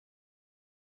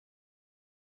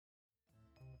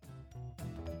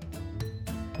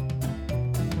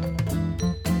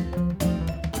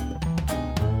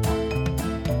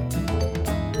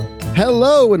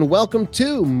Hello and welcome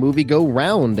to Movie Go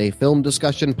Round, a film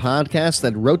discussion podcast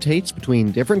that rotates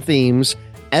between different themes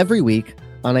every week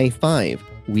on a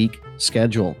 5-week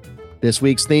schedule. This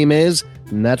week's theme is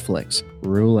Netflix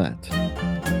Roulette.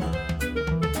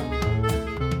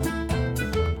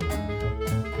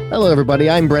 Hello everybody,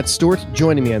 I'm Brett Stewart.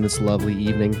 Joining me on this lovely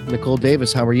evening, Nicole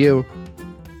Davis. How are you?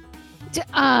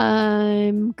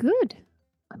 I'm good.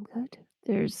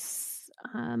 There's,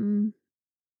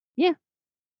 yeah.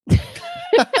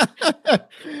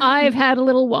 I've had a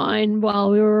little wine while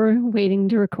we were waiting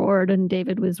to record, and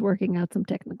David was working out some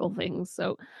technical things.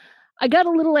 So I got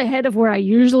a little ahead of where I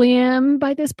usually am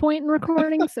by this point in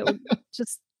recording. So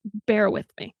just bear with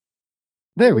me.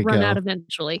 There we go. Run out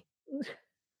eventually.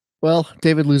 Well,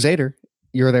 David Luzader,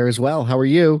 you're there as well. How are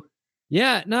you?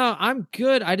 Yeah, no, I'm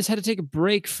good. I just had to take a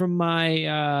break from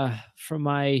my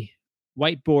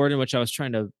whiteboard in which I was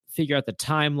trying to figure out the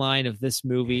timeline of this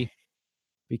movie,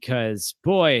 because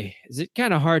boy, is it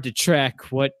kind of hard to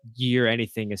track what year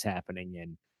anything is happening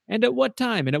in, and at what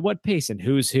time, and at what pace, and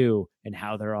who's who, and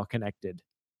how they're all connected.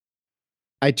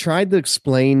 I tried to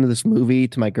explain this movie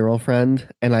to my girlfriend,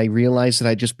 and I realized that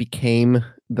I just became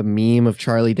the meme of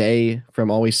Charlie Day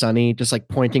from Always Sunny, just like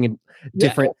pointing at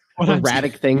different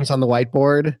erratic things on the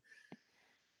whiteboard.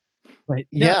 Right.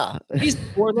 Yeah. He's the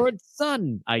Warlord's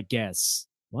son, I guess.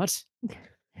 What?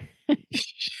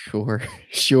 Sure.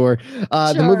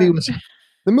 The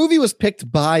movie was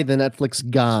picked by the Netflix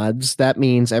gods. That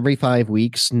means every 5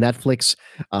 weeks, Netflix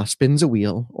spins a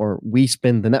wheel, or we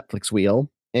spin the Netflix wheel,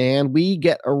 and we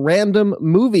get a random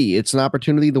movie. It's an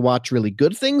opportunity to watch really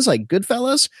good things like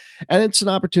Goodfellas, and it's an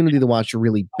opportunity to watch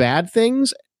really bad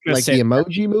things like the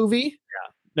Emoji Movie.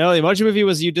 Yeah. No, the Emoji Movie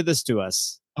was You Did This to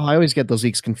Us. Oh, I always get those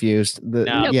weeks confused. Pay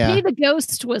the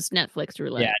Ghost was Netflix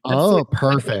Roulette. Yeah, oh,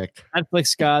 perfect.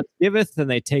 Netflix God giveth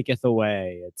and they taketh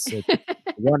away. It's a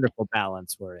wonderful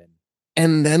balance we're in.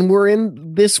 And then we're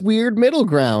in this weird middle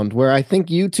ground where I think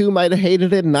you two might have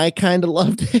hated it and I kind of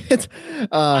loved it.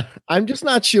 I'm just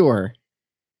not sure.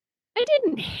 I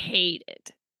didn't hate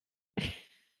it.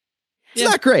 It's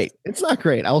not great. It's not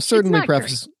great. I'll certainly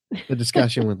preface the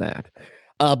discussion with that.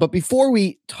 But before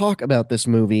we talk about this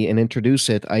movie and introduce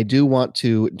it, I do want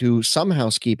to do some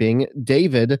housekeeping.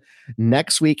 David,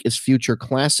 next week is Future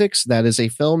Classics. That is a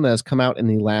film that has come out in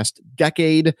the last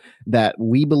decade that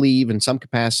we believe in some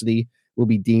capacity will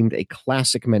be deemed a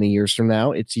classic many years from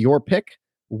now. It's your pick.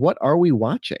 What are we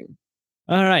watching?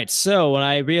 All right. So when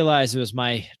I realized it was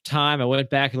my time, I went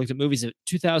back and looked at movies of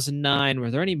 2009.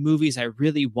 Were there any movies I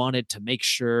really wanted to make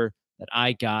sure that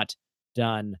I got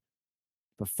done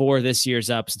before this year's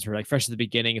up, since we're like fresh at the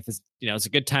beginning? If it's, it's a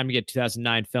good time to get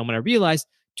 2009 film. And I realized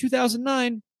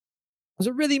 2009 was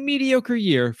a really mediocre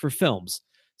year for films.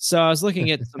 So I was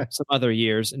looking at some other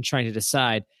years and trying to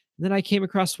decide. And then I came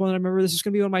across one. I remember this was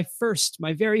going to be one of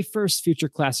my very first Future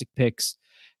Classic picks.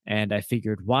 And I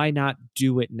figured, why not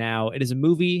do it now? It is a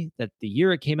movie that the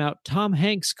year it came out, Tom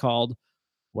Hanks called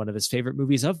one of his favorite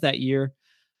movies of that year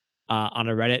on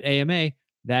a Reddit AMA.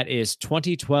 That is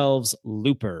 2012's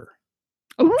Looper.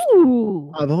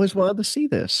 Ooh. I've always wanted to see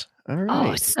this. All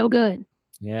right. Oh, so good.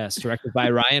 Yes, directed by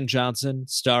Rian Johnson,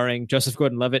 starring Joseph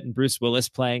Gordon-Levitt and Bruce Willis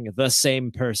playing the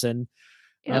same person.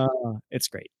 Yep. It's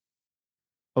great.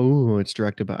 Oh, it's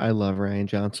directed by, I love Rian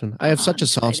Johnson. I have such a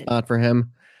soft spot for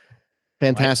him.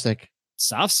 Fantastic.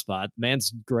 Soft spot.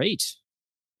 Man's great.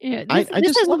 Yeah,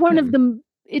 this is one of the.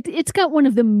 It's got one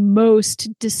of the most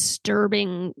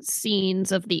disturbing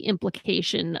scenes of the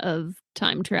implication of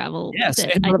time travel that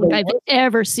I think I've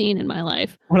ever seen in my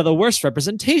life. One of the worst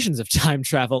representations of time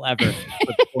travel ever.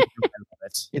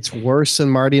 It's worse than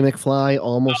Marty McFly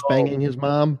almost banging his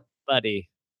mom. Buddy.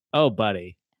 Oh,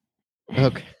 buddy.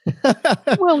 Okay.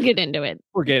 We'll get into it.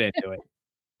 We'll get into it.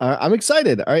 I'm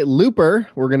excited. All right, Looper.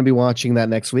 We're going to be watching that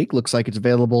next week. Looks like it's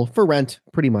available for rent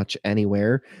pretty much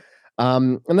anywhere.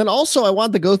 And then also I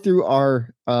wanted to go through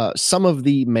our some of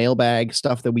the mailbag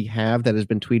stuff that we have that has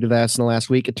been tweeted at us in the last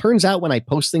week. It turns out when I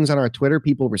post things on our Twitter,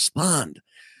 people respond.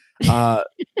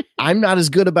 I'm not as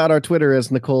good about our Twitter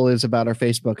as Nicole is about our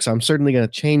Facebook, so I'm certainly going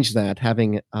to change that,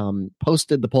 having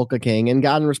posted the Polka King and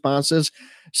gotten responses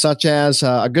such as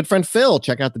a good friend Phil.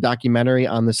 Check out the documentary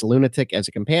on this lunatic as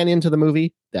a companion to the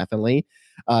movie. Definitely.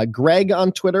 Greg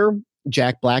on Twitter.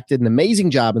 Jack Black did an amazing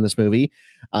job in this movie.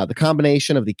 The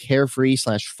combination of the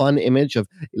carefree/fun image of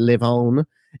Levon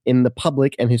in the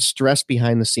public and his stress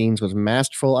behind the scenes was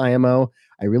masterful. IMO.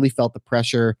 I really felt the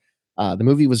pressure. The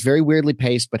movie was very weirdly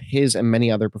paced, but his and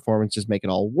many other performances make it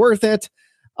all worth it.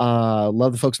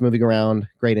 Love the folks moving around.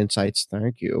 Great insights.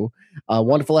 Thank you.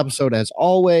 Wonderful episode as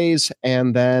always.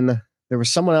 And then There was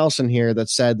someone else in here that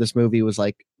said this movie was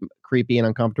like creepy and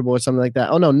uncomfortable or something like that.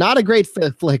 Oh no, not a great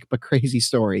flick, but crazy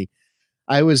story.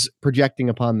 I was projecting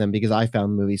upon them because I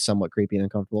found the movie somewhat creepy and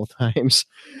uncomfortable at times.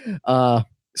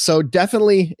 So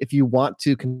definitely, if you want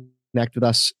to connect with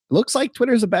us, looks like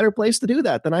Twitter is a better place to do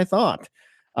that than I thought.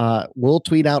 We'll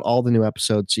tweet out all the new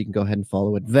episodes, so you can go ahead and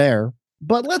follow it there.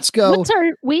 But let's go.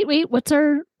 What's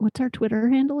our Twitter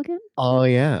handle again? Oh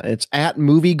yeah, it's at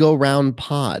Movie Go Round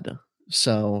Pod.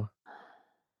 So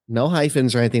no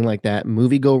hyphens or anything like that.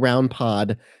 Movie Go Round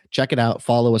Pod. Check it out.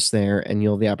 Follow us there, and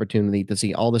you'll have the opportunity to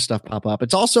see all this stuff pop up.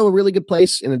 It's also a really good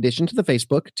place, in addition to the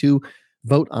Facebook, to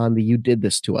vote on the "You Did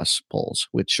This to Us" polls,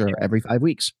 which are every 5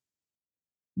 weeks.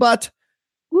 But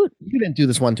you didn't do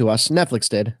this one to us. Netflix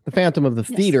did. The Phantom of the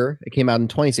Theater. It came out in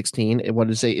 2016. What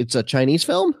did it say? It's a Chinese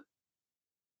film?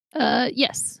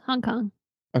 Yes, Hong Kong.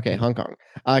 Okay, Hong Kong.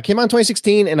 Came out in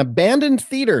 2016. An abandoned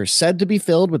theater said to be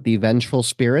filled with the vengeful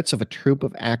spirits of a troupe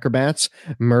of acrobats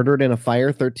murdered in a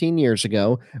fire 13 years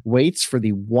ago waits for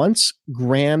the once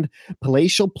grand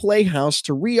palatial playhouse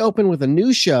to reopen with a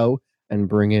new show and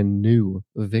bring in new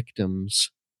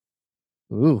victims.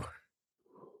 Ooh,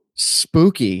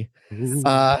 spooky. This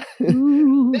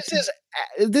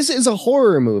is a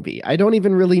horror movie. I don't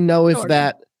even really know if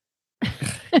that.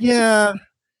 Yeah.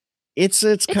 It's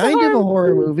kind of a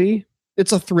horror movie.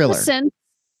 It's a thriller.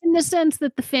 In the sense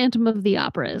that The Phantom of the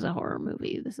Opera is a horror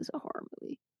movie. This is a horror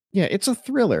movie. Yeah, it's a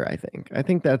thriller, I think. I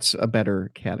think that's a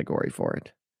better category for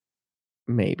it.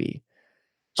 Maybe.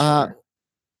 Sure.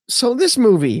 So this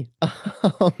movie,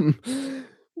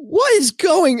 what is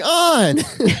going on?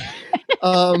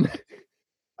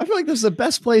 I feel like this is the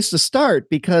best place to start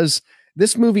because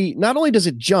this movie, not only does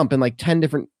it jump in like 10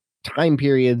 different time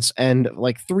periods and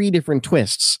like 3 different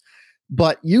twists,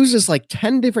 but uses like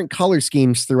 10 different color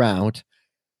schemes throughout.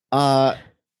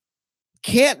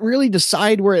 Can't really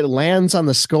decide where it lands on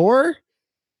the score,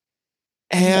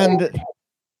 and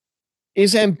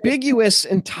is ambiguous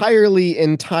entirely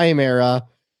in time era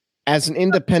as an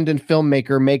independent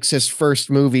filmmaker makes his first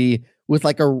movie with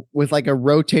like a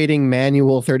rotating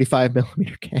manual 35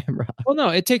 millimeter camera. Well, no,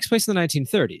 it takes place in the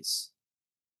 1930s.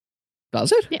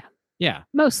 Does it? Yeah. Yeah.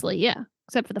 Mostly, yeah.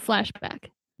 Except for the flashback.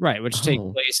 Right, which takes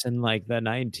place in like the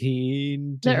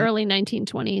early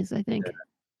 1920s, I think.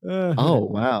 Oh,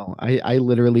 wow. I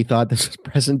literally thought this was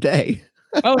present day.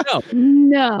 Oh,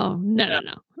 no. No.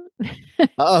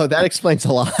 Oh, that explains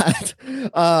a lot.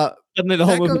 The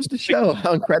whole that goes to show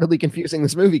how incredibly confusing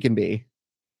this movie can be.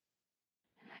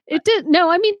 It did. No,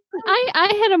 I mean,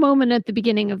 I had a moment at the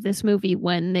beginning of this movie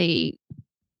when they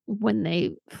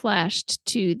flashed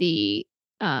to the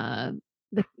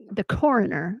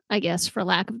coroner, I guess, for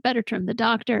lack of a better term. The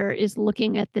doctor is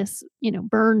looking at this,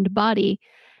 burned body,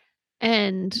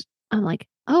 and I'm like,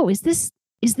 oh, is this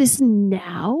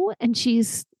now? And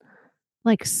she's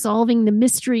like solving the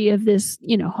mystery of this,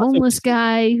 homeless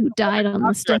guy who died on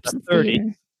the steps of the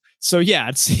theater. So yeah,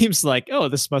 it seems like, oh,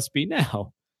 this must be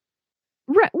now.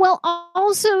 Right. Well,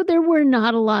 also there were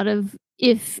not a lot of,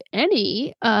 if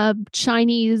any,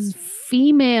 Chinese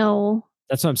female.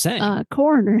 That's what I'm saying.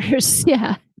 Coroners.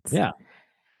 Yeah. Yeah.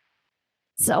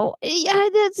 So yeah,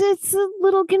 it's a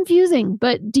little confusing.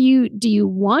 But do you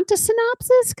want a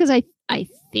synopsis? Because I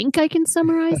think I can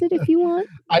summarize it if you want.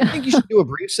 I think you should do a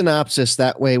brief synopsis.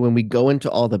 That way, when we go into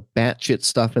all the batshit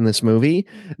stuff in this movie,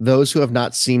 those who have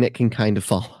not seen it can kind of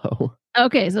follow.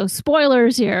 Okay, so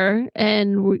spoilers here,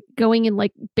 and we're going in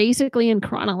like basically in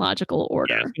chronological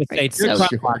order. Yeah,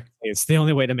 right? It's the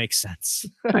only way to make sense.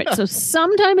 All right, so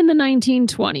sometime in the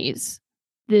 1920s,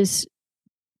 this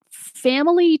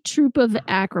family troupe of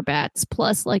acrobats,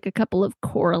 plus like a couple of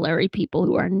corollary people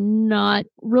who are not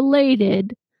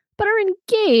related, but are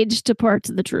engaged to parts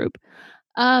of the troupe.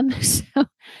 So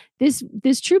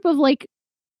this troupe of like,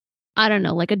 I don't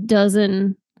know, like a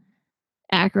dozen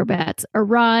acrobats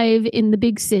arrive in the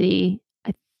big city.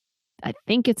 I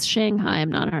think it's Shanghai. I'm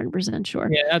not 100% sure.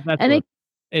 Yeah,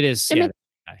 it is. Yeah.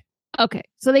 Okay,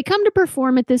 so they come to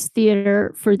perform at this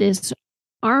theater for this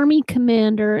army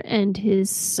commander and his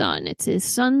son. It's his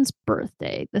son's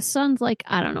birthday. The son's like,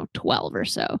 I don't know, 12 or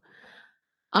so.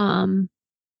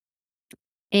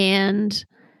 And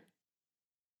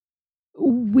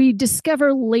we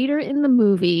discover later in the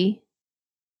movie,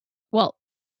 well,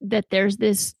 that there's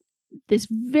this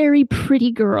very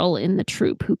pretty girl in the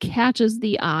troupe who catches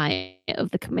the eye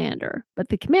of the commander, but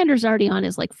the commander's already on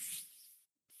his like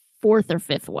 4th or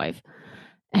 5th wife,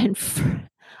 and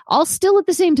all still at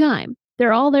the same time.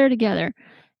 They're all there together,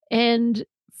 and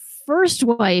first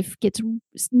wife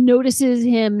notices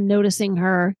him noticing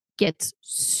her, gets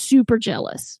super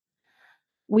jealous.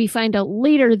 We find out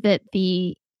later that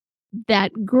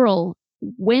that girl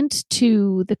went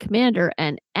to the commander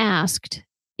and asked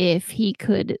if he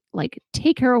could like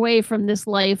take her away from this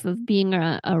life of being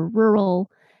a rural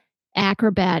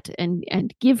acrobat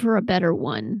and give her a better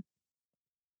one.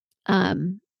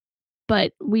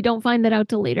 But we don't find that out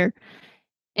till later.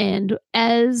 And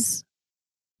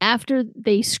after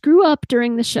they screw up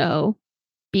during the show,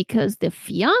 because the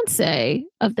fiance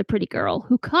of the pretty girl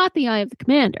who caught the eye of the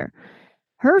commander,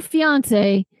 her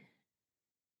fiance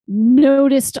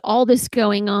noticed all this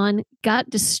going on, got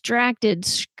distracted,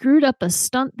 screwed up a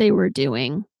stunt they were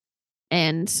doing,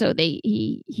 and so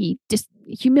he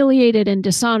humiliated and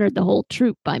dishonored the whole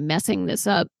troop by messing this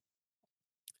up.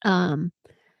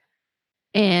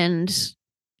 And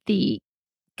the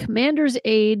commander's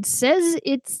aide says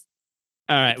it's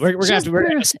all right. We're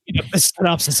gonna speed up the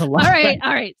synopsis a lot. All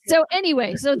right. So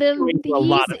anyway, so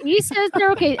he says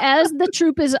they're okay as the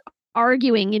troop is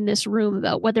arguing in this room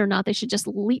about whether or not they should just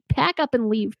pack up and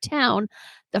leave town.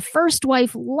 The first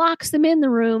wife locks them in the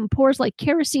room, pours like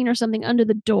kerosene or something under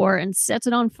the door, and sets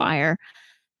it on fire.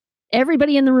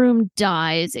 Everybody in the room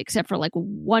dies except for like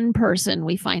one person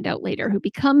we find out later who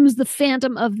becomes the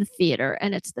phantom of the theater,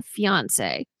 and it's the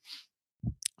fiance.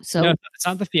 So no, it's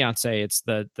not the fiance, it's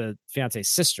the fiance's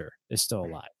sister is still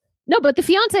alive. No, but the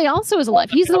fiance also is alive.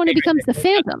 He's the one who becomes the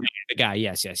phantom. The guy,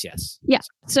 yes. Yeah.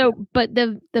 So, but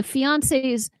the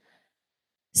fiance's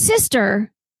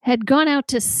sister had gone out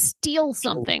to steal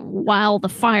something while the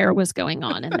fire was going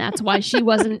on, and that's why she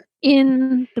wasn't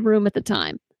in the room at the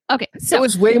time. Okay, so it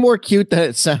was way more cute than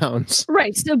it sounds.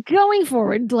 Right. So going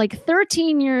forward, like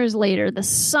 13 years later, the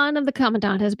son of the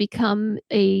commandant has become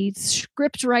a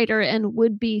script writer and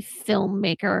would-be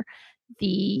filmmaker.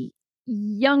 The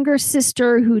younger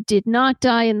sister, who did not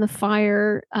die in the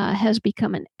fire, has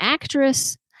become an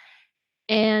actress.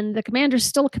 And the commander's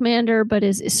still a commander, but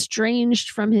is estranged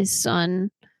from his son.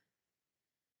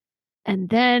 And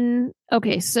then,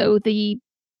 okay, so the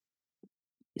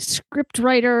script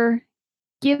writer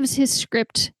gives his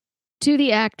script to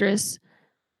the actress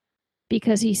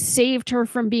because he saved her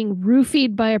from being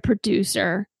roofied by a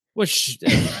producer. Which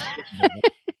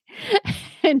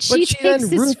and she then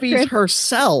roofies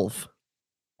herself.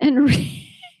 And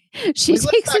she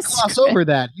takes his gloss over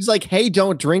that. He's like, "Hey,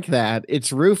 don't drink that.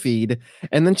 It's roofied."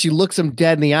 And then she looks him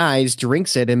dead in the eyes,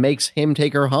 drinks it, and makes him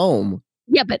take her home.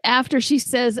 Yeah, but after she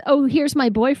says, "Oh, here's my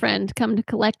boyfriend, come to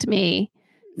collect me.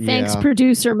 Thanks,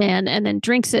 producer man," and then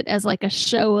drinks it as like a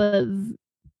show of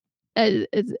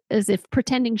as if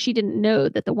pretending she didn't know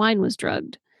that the wine was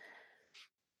drugged.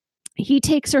 He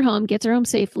takes her home, gets her home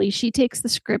safely. She takes the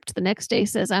script the next day,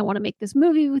 says, "I want to make this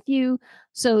movie with you."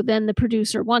 So then the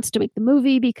producer wants to make the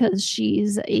movie because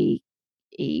she's a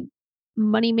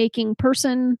money-making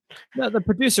person. No, the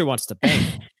producer wants to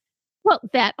pay. Well,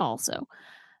 that also.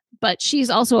 But she's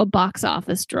also a box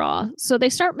office draw. So they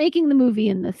start making the movie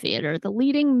in the theater. The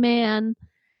leading man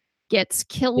gets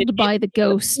killed by the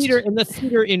ghost. In the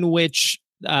theater in which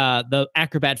the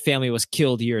acrobat family was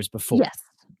killed years before. Yes,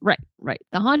 right.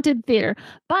 The haunted theater.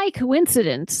 By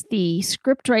coincidence, the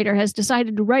scriptwriter has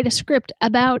decided to write a script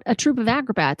about a troupe of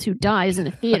acrobats who dies in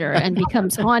a theater and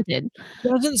becomes haunted.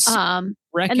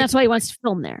 And that's why he wants to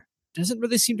film there. Doesn't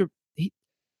really seem to... Did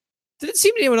it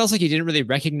seem to anyone else like he didn't really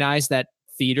recognize that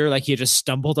theater, like he just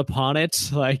stumbled upon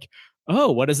it, like,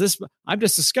 oh, what is this? I'm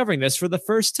just discovering this for the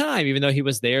first time, even though he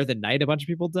was there the night a bunch of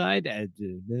people died.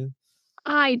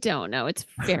 I don't know. It's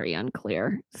very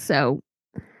unclear. So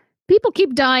people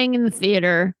keep dying in the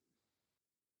theater.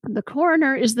 The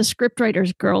coroner is the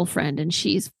scriptwriter's girlfriend, and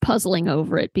she's puzzling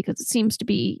over it because it seems to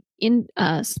be in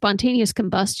spontaneous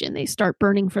combustion. They start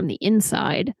burning from the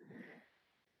inside.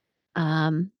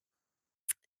 And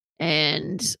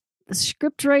the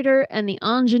scriptwriter and the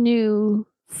ingenue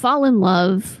fall in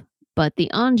love, but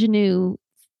the ingenue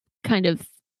kind of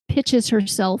pitches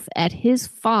herself at his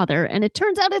father, and it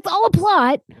turns out it's all a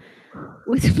plot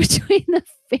between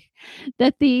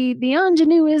that the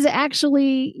ingenue is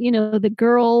actually, the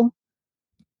girl,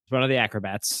 one of the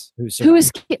acrobats who is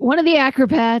one of the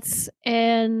acrobats,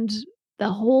 and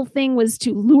the whole thing was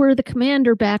to lure the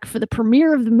commander back for the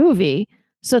premiere of the movie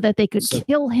so that they could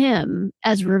kill him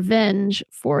as revenge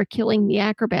for killing the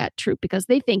acrobat troupe, because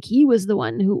they think he was the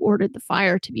one who ordered the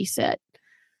fire to be set.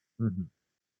 Mm-hmm.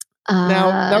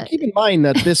 Now keep in mind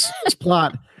that this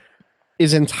plot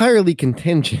is entirely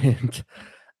contingent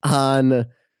on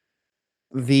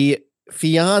the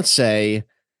fiance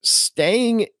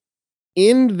staying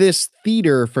in this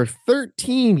theater for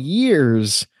 13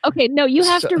 years. Okay, no, you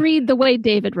have to read the way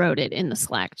David wrote it in the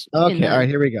Slack. Okay, all right,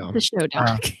 here we go. The show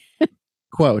doc.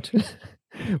 Quote,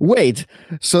 Wait,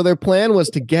 so their plan was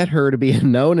to get her to be a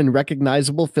known and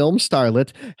recognizable film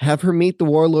starlet, have her meet the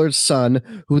warlord's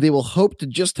son, who they will hope to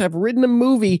just have written a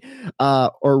movie,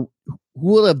 or who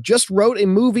will have just wrote a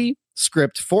movie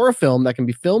script for a film that can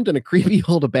be filmed in a creepy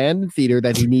old abandoned theater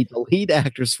that he needs a lead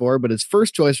actress for, but his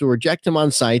first choice will reject him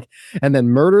on sight and then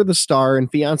murder the star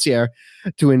and fiancée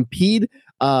to impede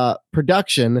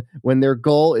production when their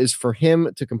goal is for him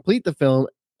to complete the film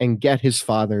and get his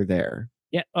father there.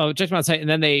 Yeah. Oh, check them out. And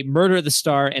then they murder the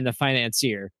star and the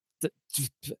financier.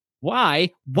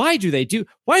 Why? Why do they do?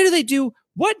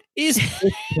 What is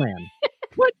this plan?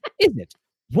 What is it?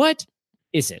 What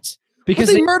is it?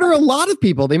 Because they murder a lot of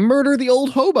people. They murder the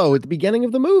old hobo at the beginning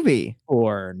of the movie.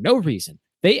 For no reason.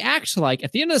 They act like,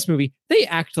 at the end of this movie,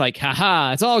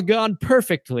 haha, it's all gone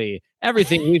perfectly.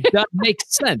 Everything we've done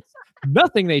makes sense.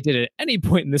 Nothing they did at any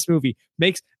point in this movie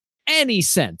makes any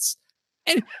sense.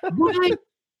 And why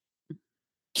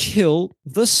kill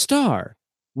the star?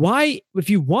 Why, if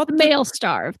you want the male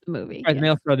star of the movie, right, the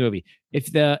male star of the movie,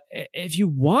 if you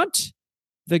want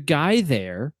the guy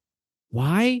there,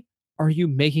 why are you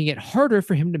making it harder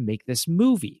for him to make this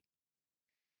movie?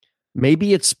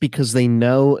 Maybe it's because they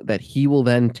know that he will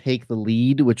then take the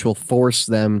lead, which will force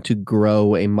them to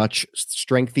grow a much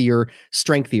strengthier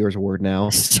is a word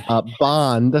now,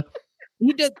 bond.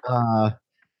 He did.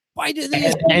 Why do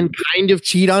they and kind of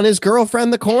cheat on his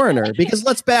girlfriend, the coroner? Because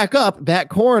let's back up. That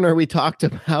coroner we talked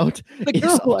about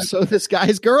is also this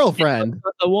guy's girlfriend.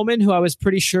 A woman who I was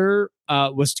pretty sure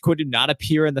was going to not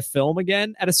appear in the film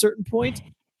again at a certain point.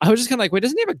 I was just kind of like, wait,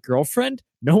 doesn't he have a girlfriend?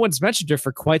 No one's mentioned her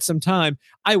for quite some time.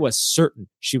 I was certain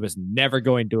she was never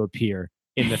going to appear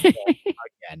in the film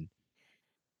again.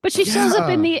 But she shows up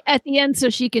at the end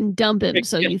so she can dump him.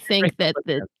 So you think that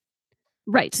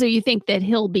right. So you think that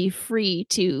he'll be free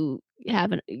to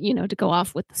have to go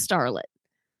off with the starlet.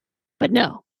 But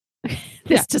no,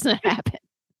 this doesn't happen.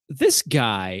 This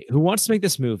guy who wants to make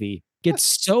this movie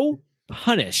gets so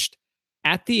punished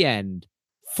at the end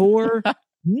for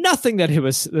nothing that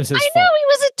was his fault. I know, he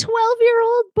was a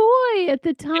 12-year-old boy at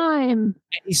the time.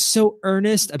 And he's so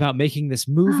earnest about making this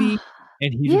movie,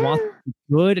 and he wants to be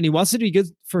good, and he wants it to be good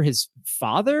for his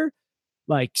father.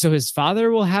 Like, so his father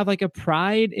will have like a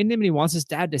pride in him, and he wants his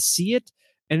dad to see it.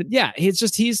 And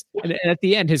and at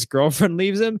the end, his girlfriend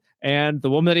leaves him, and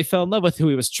the woman that he fell in love with, who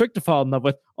he was tricked to fall in love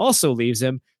with, also leaves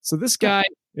him. So this guy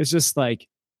is just like,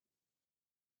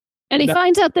 and he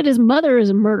finds out that his mother is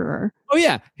a murderer. Oh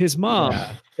yeah, his mom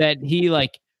that he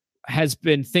like has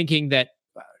been thinking that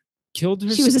killed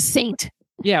her. She was a saint.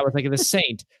 Yeah, was like the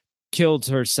saint killed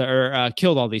her or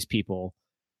killed all these people.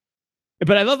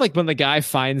 But I love like when the guy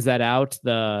finds that out,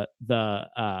 the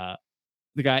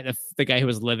guy who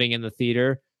was living in the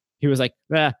theater, he was like,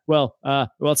 well,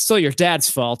 it's still your dad's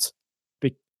fault.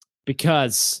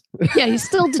 Because he's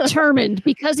still determined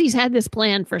because he's had this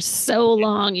plan for so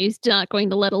long. He's not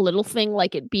going to let a little thing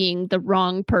like it being the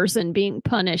wrong person being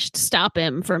punished stop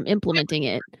him from implementing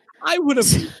it. I would have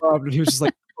loved if he was just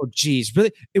like, oh, geez,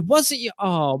 really? It wasn't you.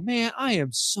 Oh, man, I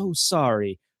am so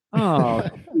sorry. Oh,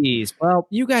 geez. Well,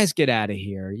 you guys get out of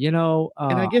here, And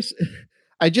I guess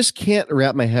I just can't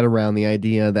wrap my head around the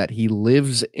idea that he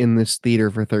lives in this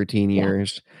theater for 13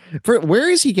 years.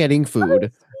 Where is he getting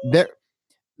food?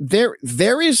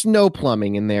 There is no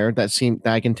plumbing in there that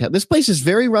I can tell. This place is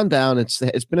very run down. It's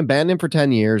been abandoned for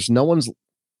 10 years. No one's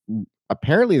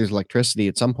apparently there's electricity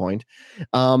at some point.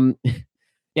 Wouldn't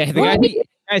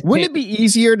it be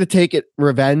easier to take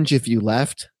revenge if you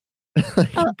left?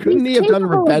 Couldn't he have done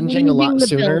revenging a lot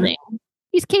sooner? Building.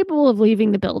 He's capable of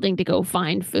leaving the building to go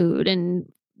find food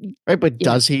but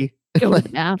does he go to the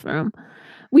bathroom?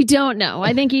 We don't know.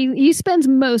 I think he spends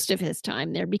most of his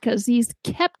time there because he's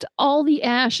kept all the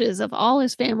ashes of all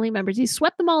his family members. He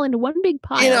swept them all into one big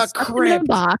pile in a crypt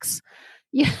box.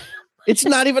 Yeah. It's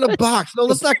not even a box. No,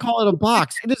 let's not call it a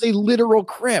box. It is a literal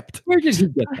crypt. Where did he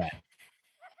get that?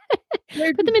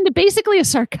 Put them into basically a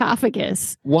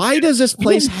sarcophagus. Why does this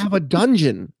place have a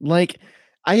dungeon? Like,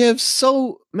 I have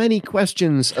so many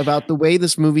questions about the way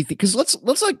this movie because let's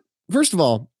first of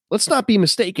all, let's not be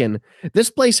mistaken. This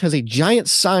place has a giant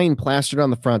sign plastered on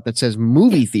the front that says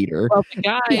movie theater. Well, the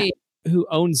guy who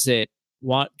owns it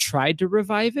tried to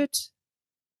revive it.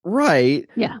 Right.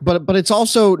 Yeah. But it's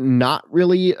also not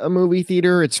really a movie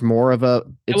theater. It's more of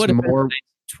it's more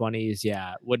 20s.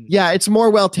 Yeah. It's more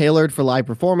well tailored for live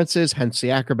performances, hence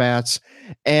the acrobats.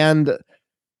 And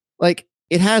like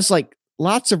it has like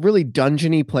lots of really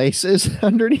dungeony places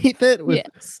underneath it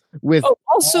with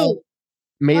also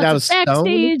made out of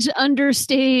backstage, stone,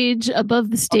 understage, above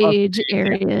the stage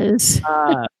areas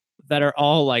that are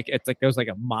all like it's like there's like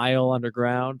a mile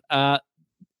underground.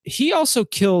 he also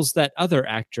kills that other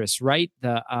actress, right?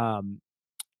 The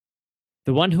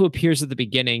one who appears at the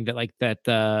beginning that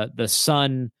the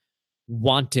son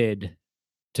wanted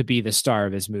to be the star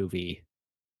of his movie.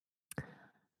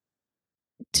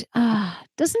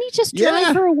 Doesn't he just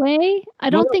drive her away? I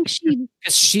don't think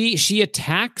she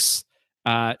attacks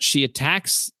the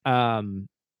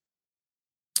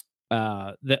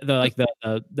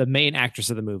main actress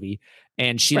of the movie,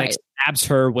 and she like stabs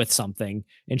her with something,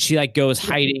 and she like goes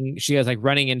hiding. She goes like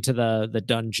running into the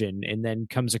dungeon, and then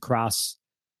comes across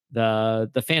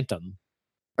the Phantom.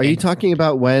 Are you talking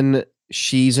about when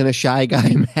she's in a Shy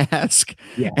Guy mask,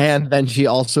 and then she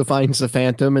also finds the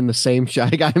Phantom in the same Shy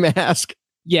Guy mask?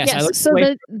 Yes. So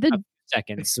the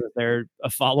seconds. Was there a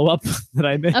follow-up that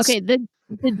I missed? Okay, the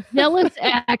jealous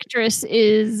actress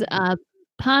is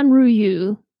Pan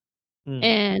Ruyu,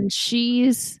 and she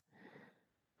has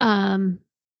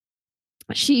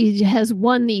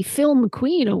won the Film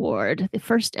Queen Award, the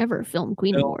first ever Film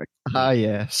Queen Award. Ah,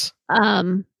 yes.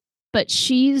 But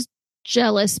she's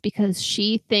jealous because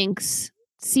she thinks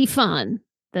Sifan,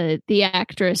 the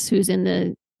actress who's in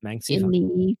the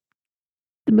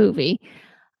movie,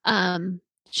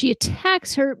 she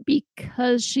attacks her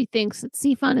because she thinks that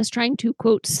Sifan is trying to,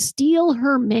 quote, steal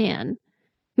her man,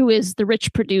 who is the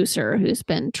rich producer who's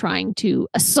been trying to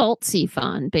assault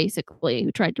Sifan, basically,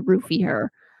 who tried to roofie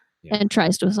her and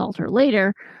tries to assault her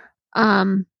later.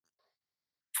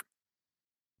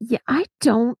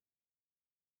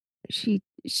 She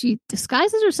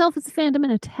disguises herself as the Phantom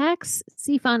and attacks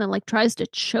Sifan and like tries to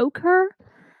choke her.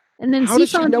 And then how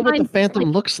does she know what the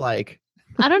Phantom looks like?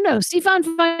 I don't know. Sifan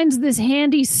finds this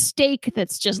handy stake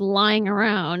that's just lying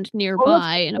around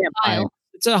nearby in a pile.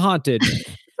 It's a haunted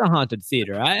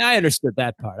theater. I understood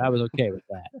that part. I was okay with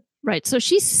that. Right. So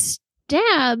she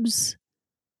stabs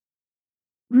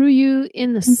Ruyu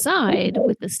in the side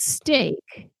with the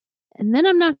stake. And then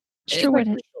I'm not sure what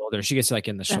shoulder. She gets like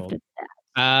in the shoulder.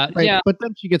 But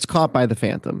then she gets caught by the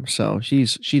Phantom, so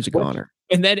she's a goner.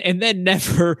 And then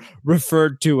never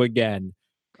referred to again.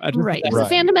 Right. The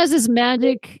Phantom has this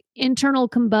magic internal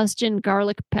combustion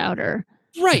garlic powder.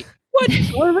 Right. What?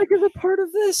 Garlic is a part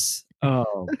of this?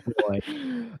 Oh boy.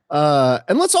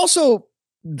 And let's also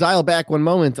dial back one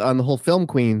moment on the whole Film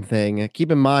Queen thing.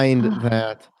 Keep in mind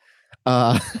that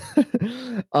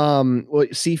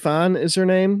Sifan is her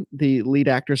name, the lead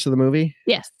actress of the movie.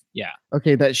 Yes. Yeah.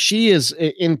 Okay, that she is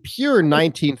in pure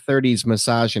 1930s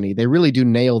misogyny. They really do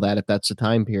nail that if that's the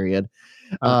time period.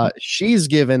 She's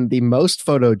given the most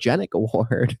photogenic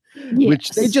award, which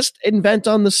they just invent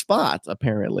on the spot,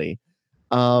 apparently.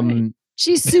 Right.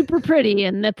 She's super pretty,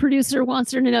 and the producer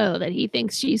wants her to know that he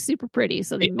thinks she's super pretty,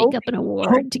 so they make up an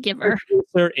award to give her.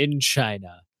 Producer in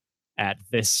China at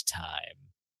this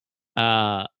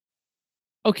time.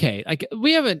 Okay, like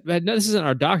we haven't. No, this isn't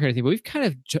our doc or anything, but we've kind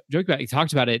of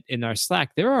talked about it in our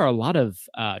Slack. There are a lot of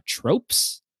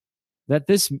tropes that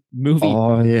this movie.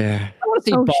 Oh yeah. I want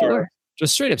to say sure.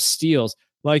 Just straight up steals.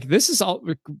 Like this is all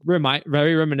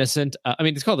very reminiscent. I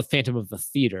mean, it's called the Phantom of the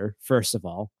Theater. First of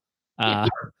all,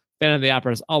 Phantom of the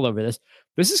Opera is all over this.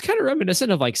 This is kind of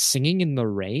reminiscent of like Singing in the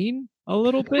Rain a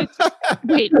little bit.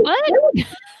 Wait, what?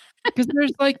 Because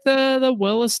there's like the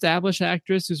well-established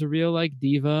actress who's a real like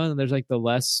diva, and there's like the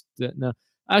less no.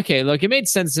 Okay, look, it made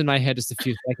sense in my head just a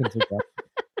few seconds ago.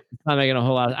 It's not making a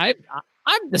whole lot. I'm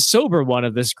the sober one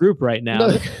of this group right now.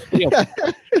 No.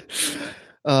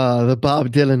 The Bob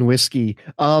Dylan whiskey.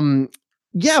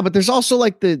 Yeah, but there's also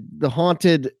like the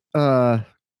haunted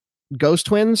ghost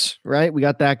twins, right? We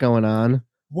got that going on.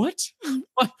 What?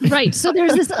 Right. So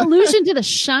there's this allusion to The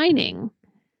Shining.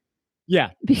 Yeah.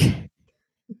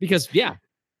 Because So,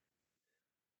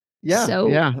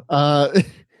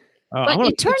 but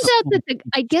it turns out that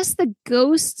I guess the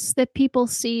ghosts that people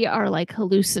see are like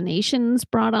hallucinations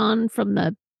brought on from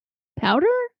the powder.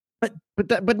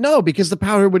 But no, because the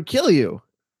powder would kill you.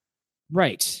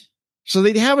 Right. So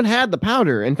they haven't had the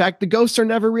powder. In fact, the ghosts are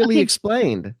never really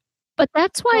explained. But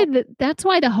that's why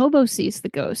the hobo sees the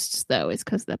ghosts, though, is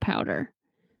because of the powder.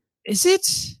 Is it?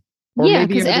 Or yeah,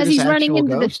 because as he's running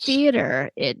into ghosts? the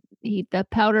theater, the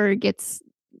powder gets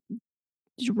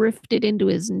drifted into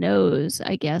his nose,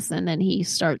 I guess, and then he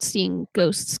starts seeing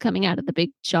ghosts coming out of the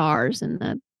big jars in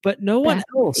the. But no one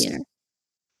else. Theater.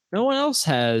 No one else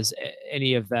has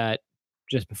any of that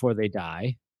just before they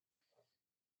die.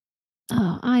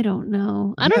 Oh, I don't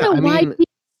know. I don't know why people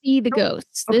see the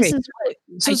ghosts. Okay, This is what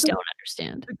so I some- don't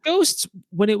understand. the ghosts,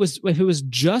 if it was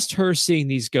just her seeing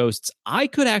these ghosts, I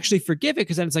could actually forgive it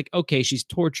because then it's like, okay, she's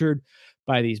tortured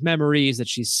by these memories that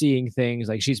she's seeing things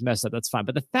like she's messed up. That's fine.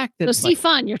 But the fact that So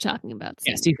Sifan, you're talking about.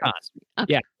 yeah, seeing Sifan.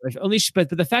 Okay. Yeah, if only but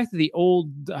the fact that the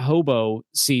old hobo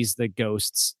sees the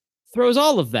ghosts throws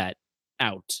all of that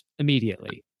out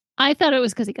immediately. I thought it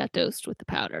was because he got dosed with the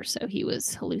powder, so he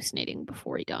was hallucinating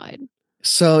before he died.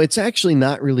 So it's actually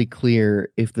not really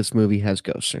clear if this movie has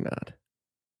ghosts or not.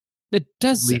 It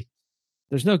doesn't.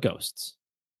 There's no ghosts.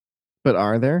 But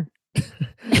are there? I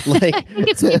think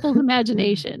it's people's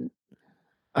imagination.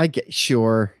 I get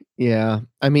sure. Yeah.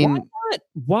 I mean,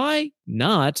 Why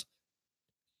not?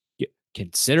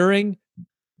 Considering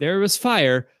there was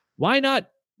fire, why not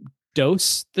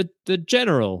dose the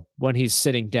general when he's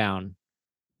sitting down?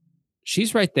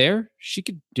 She's right there. She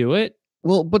could do it.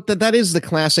 well, but that is the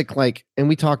classic, like, and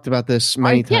we talked about this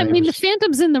many Yeah, times. I mean the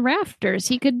Phantom's in the rafters.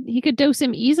 He could dose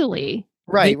him easily.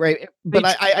 Right, They- right. But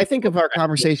they- I think of our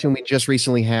conversation we just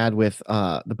recently had with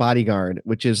the bodyguard,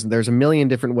 which is there's a million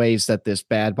different ways that this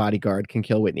bad bodyguard can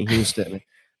kill Whitney Houston,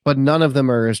 but none of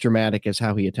them are as dramatic as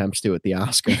how he attempts to at the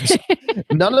Oscars.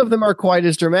 None of them are quite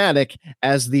as dramatic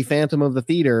as the Phantom of the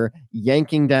Theater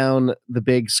yanking down the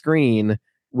big screen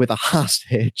with a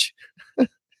hostage.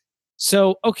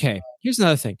 So, okay, here's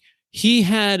another thing. He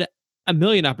had a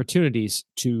million opportunities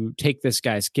to take this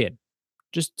guy's kid.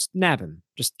 Just nab him.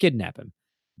 Just kidnap him.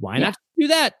 Why Yeah. not do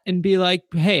that and be like,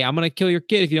 hey, I'm going to kill your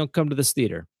kid if you don't come to this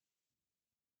theater?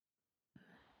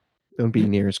 Don't be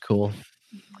near as cool.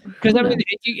 Because I mean,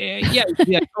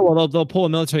 yeah. Oh, well, they'll pull a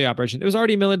military operation. There was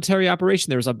already a military operation.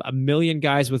 There was a million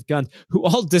guys with guns who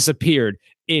all disappeared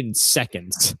in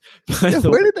seconds. But Yeah,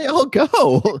 where did they all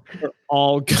go? they're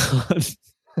all gone.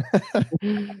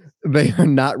 They are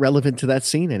not relevant to that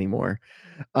scene anymore.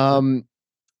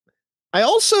 I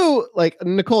also like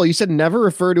Nicole, you said never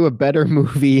refer to a better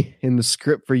movie in the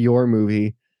script for your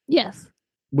movie. Yes.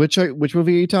 Which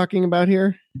movie are you talking about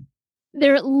here?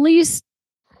 There are at least,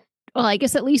 well, I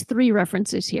guess at least 3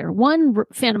 references here. One,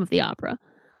 Phantom of the Opera.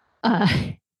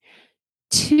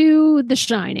 2, The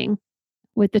Shining,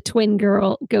 with the twin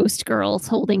ghost girls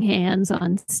holding hands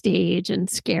on stage and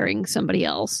scaring somebody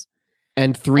else.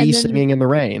 And 3, And then- Singing in the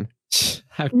Rain.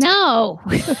 How No.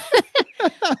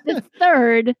 The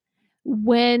third,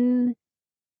 when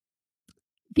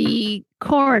the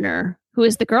coroner, who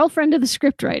is the girlfriend of the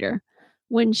scriptwriter,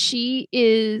 when she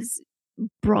is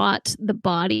brought the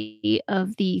body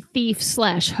of the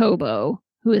thief/hobo,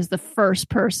 who is the first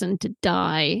person to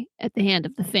die at the hand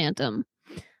of the Phantom,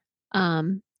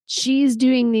 she's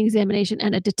doing the examination,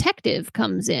 and a detective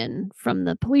comes in from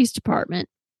the police department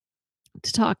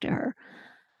to talk to her.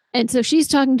 And so she's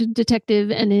talking to the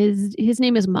detective, and his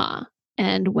name is Ma.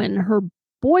 And when her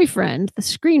boyfriend, the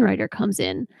screenwriter, comes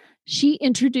in, she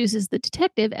introduces the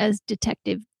detective as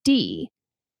Detective D.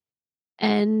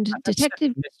 And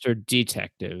Detective Mr.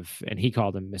 Detective, and he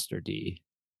called him Mr. D.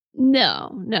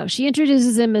 No, she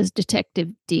introduces him as Detective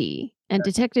D. And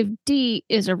Detective D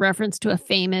is a reference to a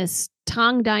famous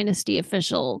Tang Dynasty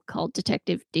official called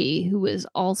Detective D, who was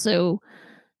also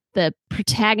the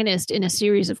protagonist in a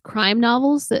series of crime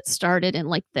novels that started in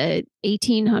like the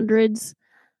 1800s.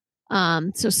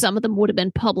 So some of them would have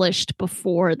been published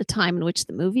before the time in which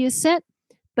the movie is set.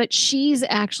 But she's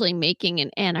actually making an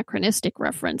anachronistic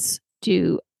reference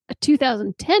to a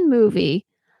 2010 movie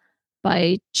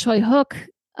by Choi Hook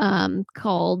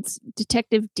called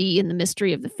Detective D and the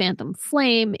Mystery of the Phantom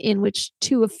Flame, in which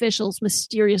 2 officials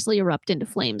mysteriously erupt into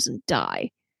flames and die.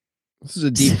 This is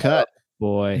a deep cut.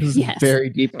 Boy. This is Yes. a very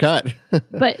deep cut.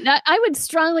 But I would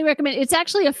strongly recommend. It's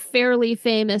actually a fairly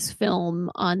famous film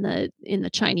in the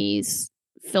Chinese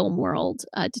film world.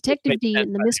 Detective D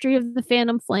and the Mystery of the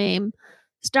Phantom Flame,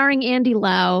 starring Andy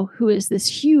Lau, who is this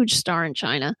huge star in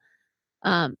China.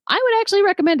 I would actually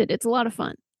recommend it. It's a lot of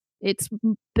fun. It's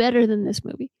better than this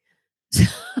movie.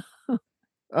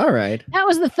 All right. That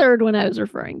was the third one I was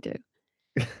referring to.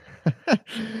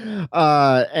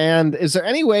 And is there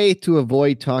any way to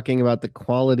avoid talking about the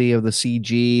quality of the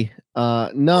CG?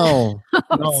 No, no,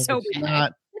 Oh, so it's bad.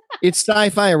 not. It's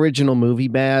sci-fi original movie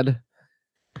bad.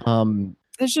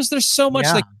 There's so much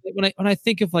Yeah. like when I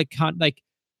think of like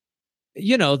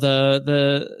you know,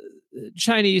 the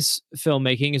Chinese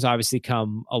filmmaking has obviously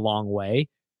come a long way,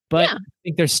 but Yeah. I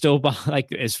think they're still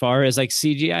like as far as like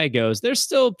CGI goes, they're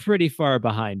still pretty far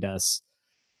behind us.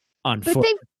 But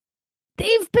Unfortunately,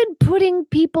 they've been putting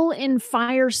people in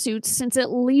fire suits since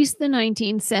at least the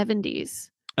 1970s.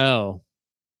 oh,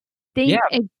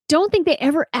 I don't think they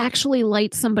ever actually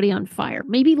light somebody on fire.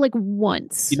 Maybe like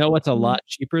once. you know what's a lot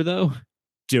cheaper though?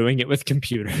 Doing it with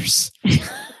computers.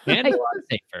 And a lot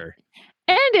safer.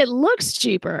 And it looks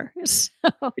cheaper. So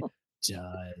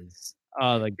Does.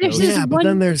 Oh, the There's ghost. this Yeah, but one-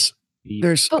 then there's But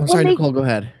I'm when sorry, they- Nicole, go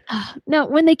ahead. no,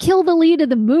 when they kill the lead of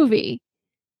the movie,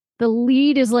 the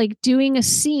lead is like doing a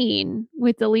scene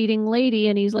with the leading lady,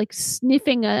 and he's like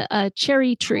sniffing a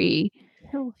cherry tree,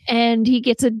 and he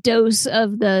gets a dose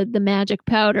of the magic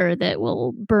powder that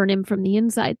will burn him from the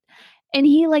inside, and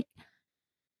he like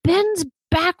bends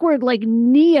backward like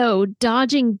Neo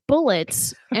dodging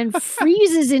bullets and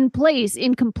freezes in place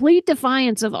in complete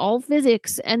defiance of all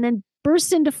physics, and then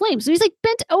bursts into flames. So he's like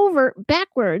bent over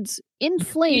backwards in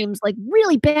flames, like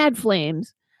really bad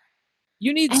flames.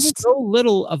 You need And it's- so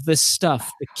little of this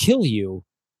stuff to kill you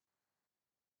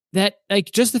that,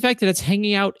 like, just the fact that it's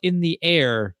hanging out in the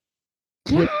air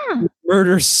Yeah.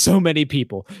 murders so many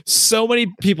people. So many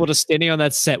people just standing on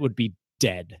that set would be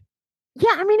dead. Yeah,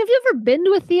 I mean, have you ever been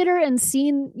to a theater and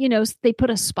seen, they put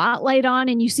a spotlight on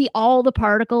and you see all the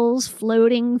particles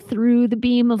floating through the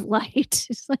beam of light?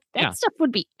 It's like that Yeah. stuff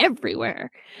would be everywhere.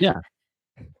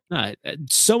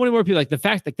 So many more people. Like the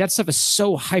fact that stuff is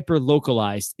so hyper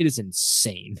localized, it is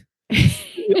insane.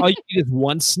 All you need is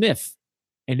one sniff,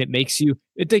 and it makes you.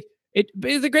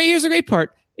 Here's the great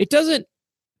part. It doesn't.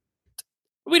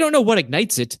 We don't know what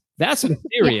ignites it. That's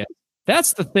mysterious.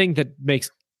 That's the thing that makes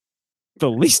the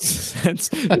least sense.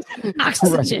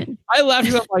 Oxygen. I laughed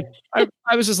because I'm like,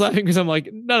 I was just laughing because I'm like,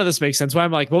 none of this makes sense. Why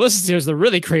I'm like, well, here's the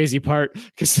really crazy part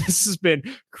because this has been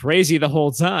crazy the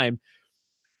whole time.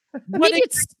 Maybe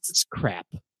It's crap.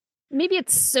 Maybe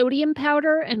it's sodium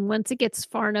powder, and once it gets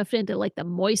far enough into like the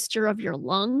moisture of your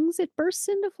lungs, it bursts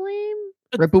into flame.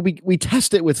 Right, but we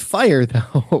test it with fire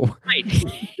though. Right.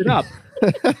 It up.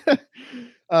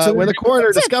 So when the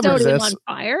coroner Set discovers sodium this, on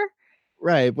fire.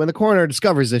 right? When the coroner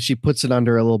discovers this, she puts it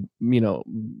under a little,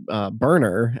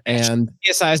 burner, and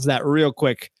PSIs that real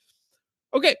quick.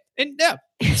 Okay, and yeah,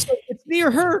 so it's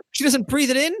near her. She doesn't breathe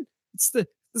it in. This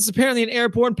is apparently an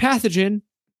airborne pathogen.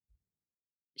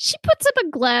 She puts up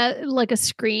a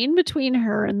screen between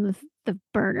her and the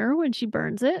burner when she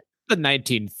burns it. The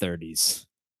 1930s.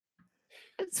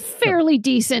 It's fairly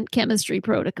decent chemistry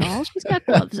protocol. She's got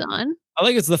gloves on. I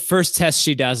think it's the first test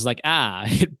she does. Like,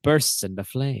 it bursts into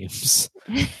flames.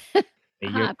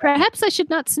 Perhaps I should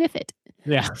not sniff it.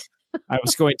 Yeah, I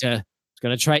was going to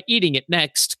try eating it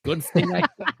next. Good thing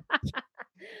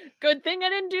Good thing I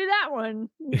didn't do that one.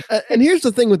 and here's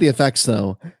the thing with the effects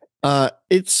though,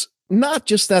 it's not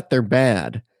just that they're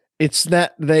bad; it's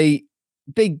that they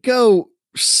go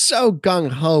so gung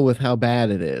ho with how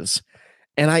bad it is.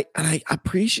 And I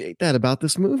appreciate that about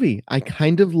this movie. I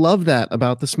kind of love that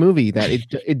about this movie, that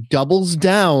it doubles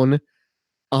down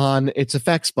on its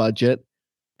effects budget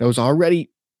that was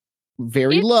already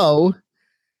very low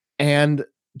and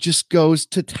just goes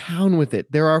to town with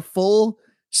it. There are full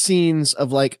scenes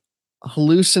of like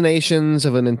hallucinations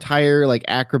of an entire like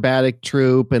acrobatic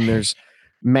troupe, and there's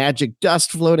magic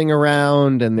dust floating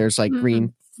around, and there's like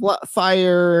green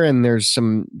fire, and there's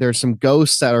some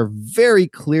ghosts that are very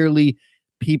clearly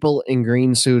people in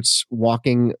green suits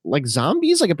walking like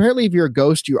zombies. Like apparently if you're a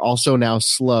ghost, you're also now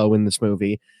slow in this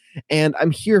movie. And I'm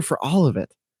here for all of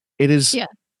it. It is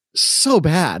so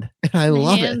bad. And I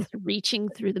love it. Reaching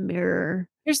through the mirror.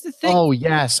 Here's the thing. Oh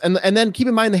yes. And then keep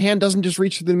in mind the hand doesn't just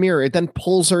reach through the mirror. It then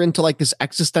pulls her into like this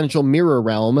existential mirror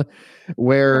realm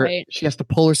where she has to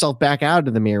pull herself back out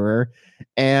of the mirror.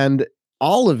 And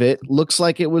all of it looks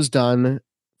like it was done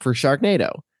for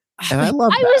Sharknado. And I love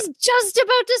that. I was just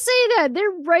about to say that. They're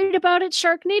right about it,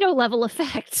 Sharknado level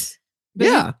effects.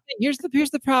 But here's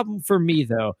the problem for me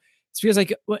though. It's because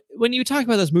like when you talk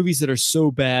about those movies that are so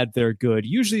bad they're good,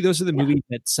 usually those are the movies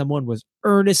that someone was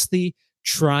earnestly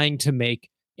trying to make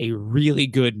a really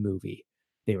good movie.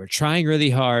 They were trying really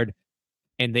hard,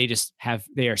 and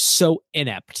they are so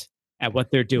inept at what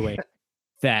they're doing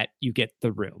that you get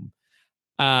The Room.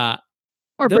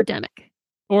 Or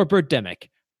Birdemic.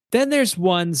 Then there's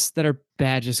ones that are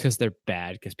bad just because they're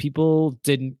bad, because people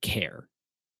didn't care.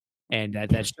 And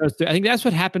that shows I think that's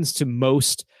what happens to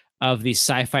most of these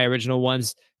sci-fi original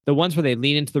ones. The ones where they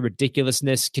lean into the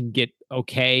ridiculousness can get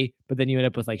okay, but then you end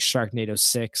up with like Sharknado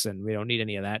 6, and we don't need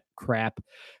any of that crap.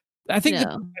 I think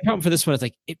the problem for this one is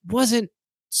like it wasn't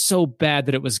so bad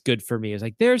that it was good for me. It's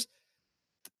like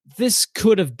this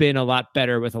could have been a lot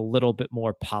better with a little bit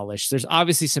more polish. There's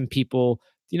obviously some people,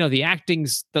 the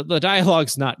acting's the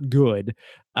dialogue's not good,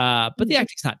 but the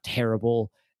acting's not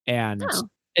terrible, and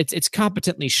it's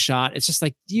competently shot. It's just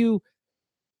like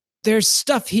there's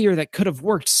stuff here that could have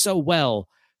worked so well,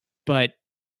 but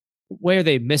where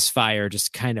they misfire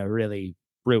just kind of really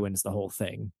ruins the whole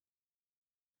thing.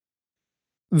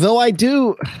 Though I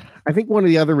think one of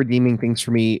the other redeeming things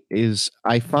for me is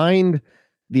I find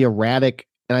the erratic,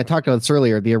 and I talked about this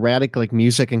earlier, the erratic like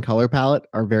music and color palette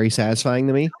are very satisfying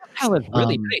to me. Palette's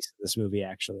really nice in this movie,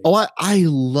 actually. Oh, I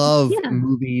love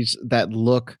movies that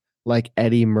look like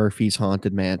Eddie Murphy's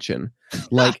Haunted Mansion.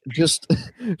 Like just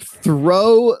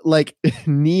throw like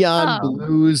neon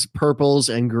blues, purples,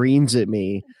 and greens at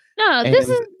me. No,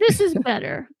 this is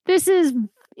better.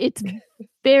 It's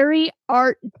very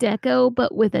Art Deco,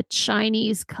 but with a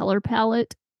Chinese color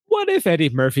palette. What if Eddie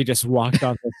Murphy just walked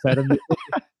on the set of it?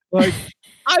 Like,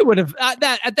 I would have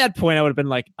at that point, I would have been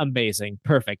like, amazing,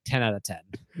 perfect, 10 out of 10.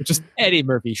 Just Eddie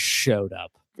Murphy showed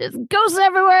up. There's ghosts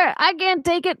everywhere. I can't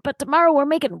take it, but tomorrow we're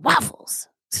making waffles.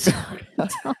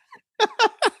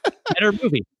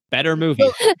 Better movie.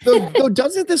 So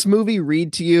doesn't this movie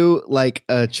read to you like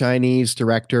a Chinese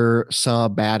director saw a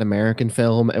bad American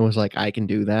film and was like, I can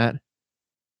do that?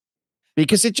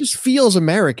 Because it just feels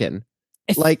American.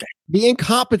 Like the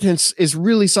incompetence is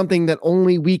really something that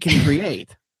only we can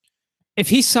create. If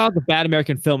he saw the bad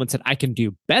American film and said, I can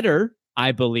do better,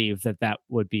 I believe that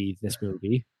would be this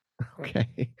movie.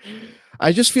 Okay.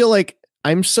 I just feel like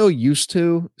I'm so used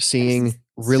to seeing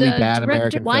really bad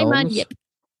American films.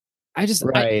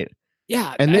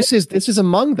 And this is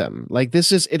among them. Like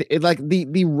this is it like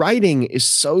the writing is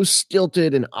so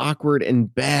stilted and awkward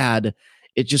and bad.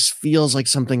 It just feels like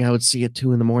something I would see at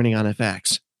 2 a.m. on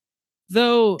FX.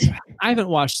 Though I haven't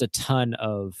watched a ton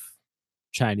of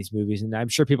Chinese movies, and I'm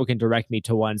sure people can direct me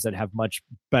to ones that have much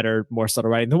better, more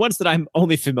subtle writing. The ones that I'm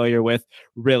only familiar with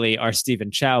really are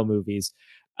Stephen Chow movies,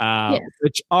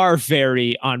 which are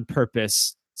very on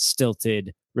purpose,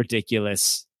 stilted,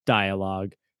 ridiculous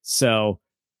dialogue. So,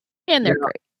 and they're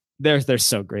great. They're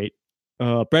so great.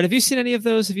 Brett, have you seen any of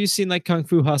those? Have you seen like Kung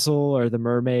Fu Hustle or The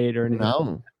Mermaid or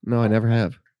anything? No, I never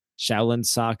have. Shaolin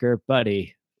Soccer,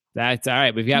 buddy. That's all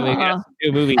right. We've got some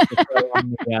new movies to throw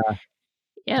on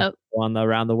the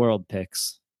around the world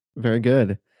picks. Very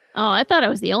good. Oh, I thought I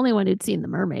was the only one who'd seen The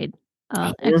Mermaid.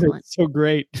 Excellent. So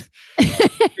great.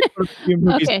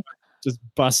 Okay. Just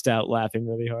bust out laughing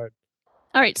really hard.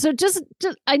 All right. So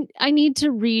I need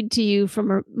to read to you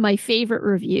from my favorite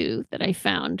review that I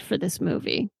found for this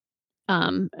movie.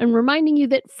 And reminding you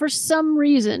that for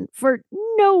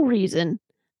no reason,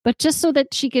 but just so that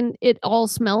it all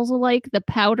smells alike, the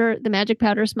magic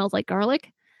powder smells like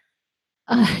garlic.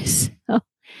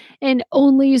 And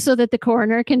only so that the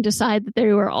coroner can decide that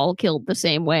they were all killed the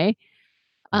same way.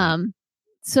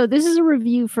 So this is a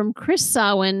review from Chris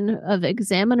Sawin of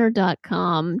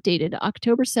Examiner.com, dated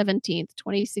October 17th,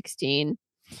 2016.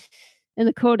 And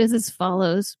the quote is as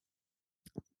follows.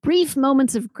 Brief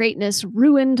moments of greatness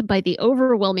ruined by the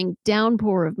overwhelming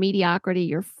downpour of mediocrity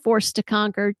you're forced to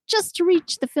conquer just to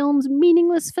reach the film's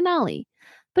meaningless finale.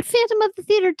 But Phantom of the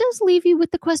Theater does leave you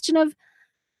with the question of,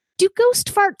 do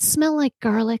ghost farts smell like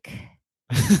garlic?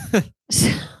 That's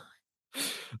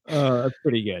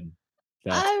pretty good.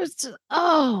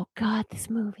 Oh God, this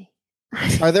movie.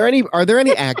 Are there any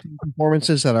acting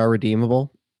performances that are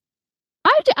redeemable?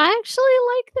 I actually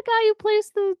like the guy who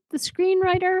plays the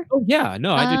screenwriter. Oh yeah,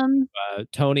 no, I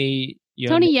did. Tony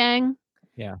Yang.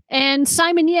 Yeah, and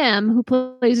Simon Yam, who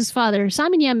plays his father.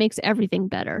 Simon Yam makes everything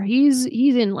better. He's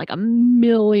in like a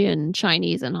million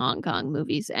Chinese and Hong Kong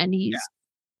movies, and he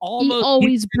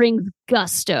always brings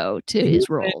gusto to his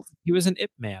roles. He was an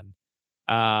Ip Man.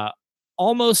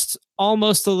 Almost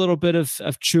a little bit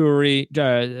of chewery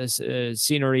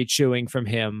scenery chewing from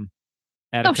him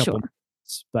at a couple.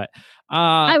 But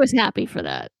I was happy for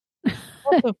that.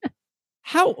 Also,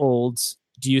 how old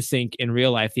do you think in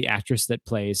real life the actress that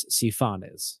plays Sifan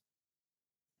is?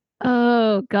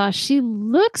 Oh gosh, she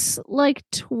looks like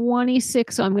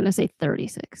 26, so I'm going to say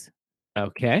 36.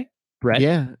 Okay, Brett.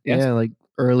 Yeah, like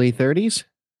early 30s.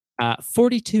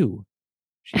 42.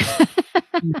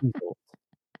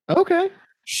 Okay.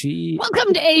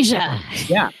 Welcome to Asia.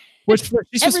 Yeah,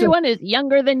 everyone is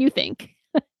younger than you think.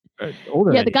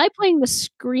 Older. Yeah, the guy playing the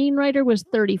screenwriter was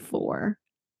 34.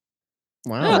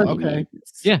 Wow. Okay.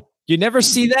 Yeah, you never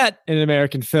see that in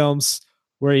American films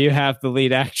where you have the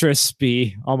lead actress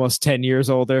be almost 10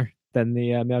 years older than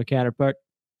the male counterpart.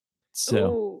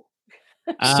 So,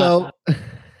 and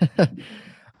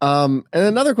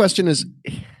another question is,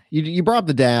 you brought up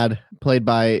the dad played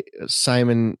by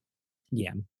Simon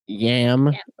Yam.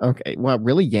 Okay. Well,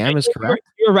 really, Yam is correct.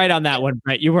 You were right on that one,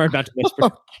 right? You weren't about to miss.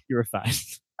 You were fine.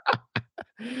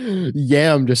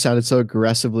 Yam just sounded so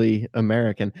aggressively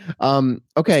American.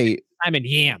 Okay. Simon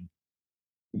Yam.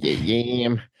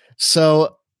 Yam.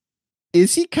 So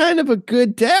is he kind of a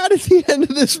good dad at the end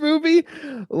of this movie?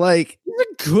 Like, he's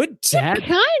a good dad.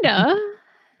 Kinda.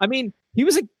 I mean, he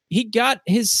was he got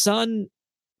his son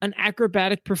an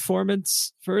acrobatic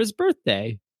performance for his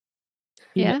birthday.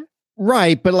 Yeah.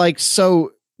 Right, but like,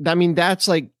 so I mean, that's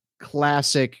like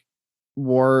classic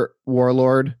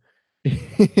warlord.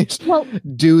 Well,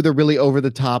 do the really over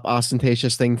the top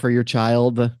ostentatious thing for your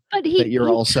child, but he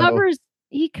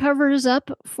covers up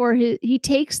for he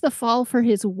takes the fall for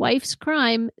his wife's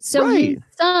crime, so his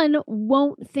son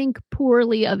won't think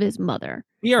poorly of his mother.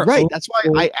 Right. That's why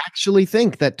I actually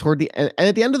think that toward the end, and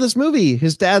at the end of this movie,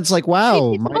 his dad's like,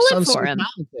 "Wow, my son's so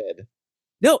talented."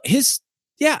 No, this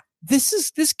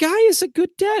guy is a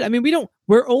good dad. I mean,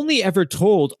 we're only ever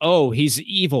told, oh, he's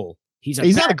evil. He's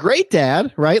not a great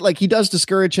dad, right? Like, he does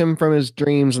discourage him from his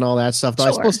dreams and all that stuff. Though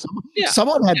sure. I suppose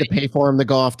someone had to pay for him to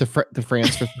go off to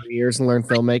France for 3 years and learn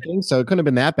filmmaking, so it couldn't have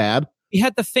been that bad. He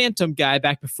had the Phantom guy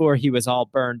back before he was all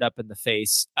burned up in the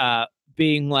face,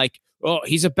 being like, "Oh,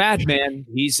 he's a bad man.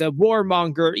 He's a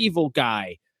warmonger, evil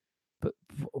guy." But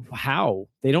how?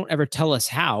 They don't ever tell us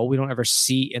how. We don't ever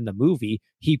see in the movie.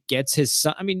 He gets his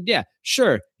son. I mean, yeah,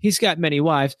 sure. He's got many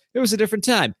wives. It was a different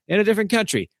time in a different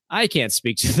country. I can't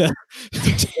speak to the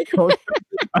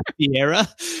era.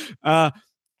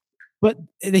 But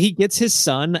he gets his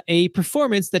son a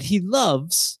performance that he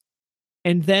loves.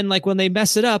 And then, like, when they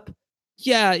mess it up,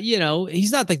 yeah,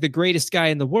 he's not like the greatest guy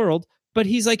in the world, but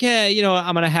he's like, hey,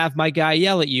 I'm going to have my guy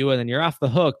yell at you and then you're off the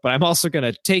hook, but I'm also going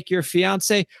to take your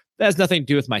fiance. That has nothing to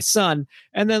do with my son.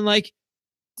 And then, like,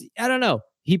 I don't know.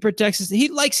 He protects he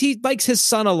likes his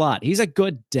son a lot. He's a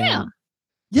good dad.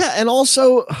 Yeah, and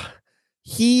also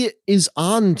he is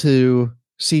on to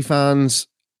Sifan's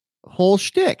whole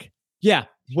shtick. Yeah.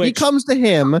 He comes to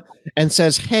him and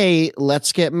says, "Hey,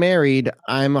 let's get married.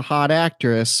 I'm a hot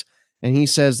actress." And he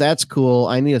says, "That's cool.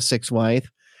 I need a sixth wife."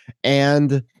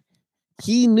 And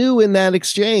he knew in that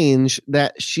exchange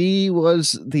that she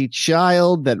was the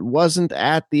child that wasn't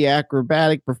at the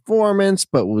acrobatic performance,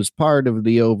 but was part of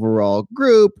the overall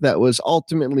group that was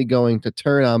ultimately going to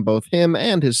turn on both him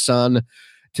and his son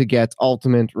to get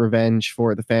ultimate revenge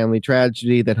for the family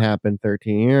tragedy that happened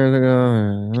 13 years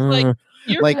ago.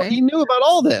 Like he knew about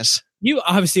all this. You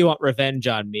obviously want revenge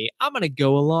on me. I'm going to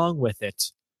go along with it.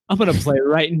 I'm going to play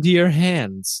right into your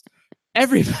hands.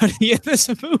 Everybody in this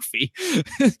movie.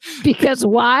 Because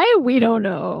why? We don't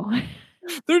know.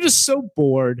 They're just so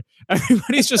bored.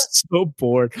 Everybody's just so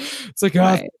bored. It's like,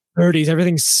 30s,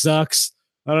 everything sucks.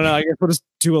 I don't know. I guess we'll just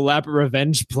do elaborate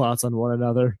revenge plots on one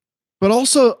another. But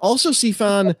also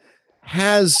Sifan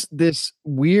has this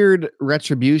weird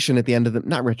retribution at the end of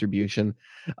not retribution.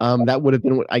 That would have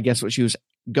been, I guess, what she was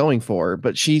going for.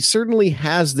 But she certainly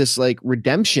has this like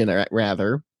redemption,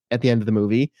 rather, at the end of the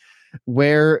movie,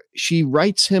 where she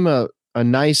writes him a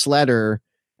nice letter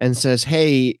and says,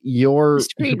 "Hey, your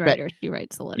screenwriter." She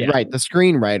writes the letter, right? The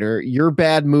screenwriter. Your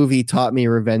bad movie taught me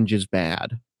revenge is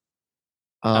bad.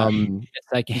 It's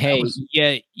like, hey,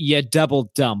 you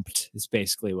double dumped is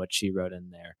basically what she wrote in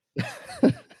there.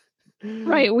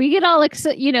 Right. We get all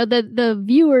excited. The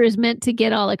viewer is meant to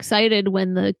get all excited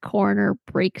when the coroner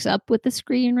breaks up with the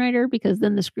screenwriter, because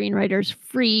then the screenwriter's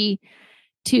free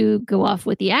to go off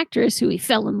with the actress who he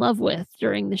fell in love with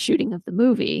during the shooting of the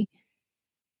movie.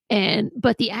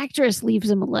 But the actress leaves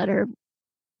him a letter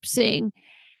saying,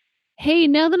 "Hey,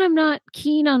 now that I'm not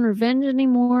keen on revenge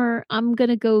anymore, I'm going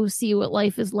to go see what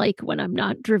life is like when I'm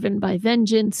not driven by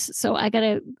vengeance. So I got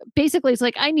to," basically, it's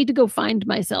like, I need to go find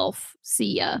myself.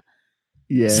 See ya.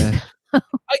 Yeah.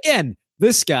 Again,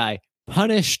 this guy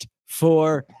punished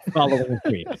for following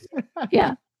dreams.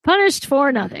 Yeah. Punished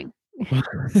for nothing.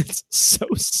 It's so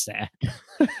sad.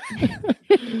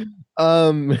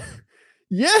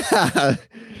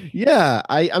 Yeah.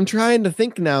 I'm trying to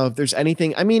think now if there's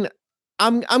anything. I mean,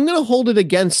 I'm gonna hold it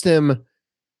against him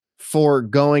for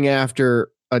going after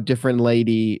a different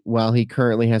lady while he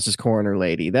currently has his coroner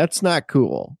lady. That's not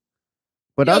cool.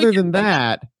 But other than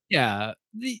that,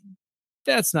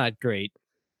 that's not great.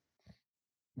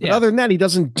 But other than that, he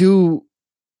doesn't do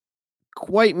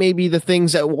quite maybe the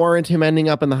things that warrant him ending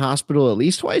up in the hospital at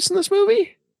least twice in this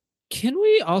movie. Can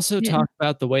we also talk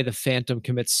about the way the Phantom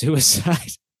commits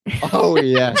suicide? Oh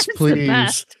yes,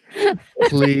 please.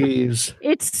 Please.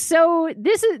 It's so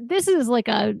this is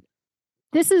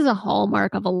a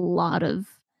hallmark of a lot of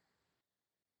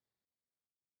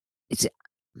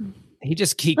he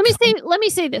just keeps let me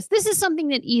say this. This is something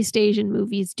that East Asian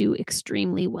movies do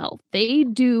extremely well. They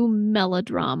do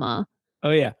melodrama. Oh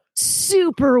yeah.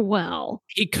 Super well.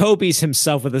 He Kobe's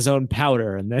himself with his own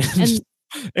powder and then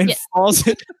falls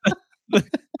into the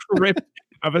crypt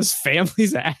of his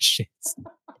family's ashes.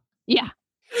 Yeah.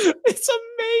 It's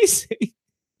amazing.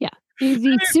 Yeah.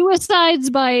 He suicides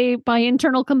by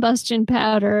internal combustion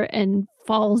powder and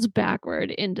falls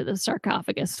backward into the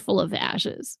sarcophagus full of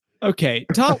ashes. Okay,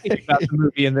 talking about the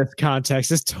movie in this context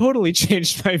has totally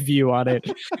changed my view on it.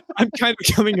 I'm kind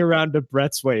of coming around to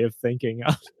Brett's way of thinking.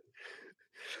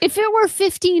 If it were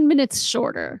 15 minutes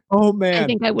shorter, oh man, I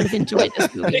think I would have enjoyed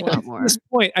this movie a lot more. At this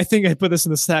point, I think I put this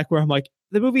in the stack where I'm like,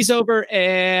 the movie's over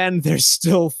and there's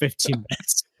still 15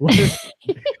 minutes.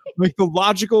 Like the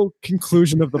logical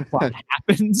conclusion of the plot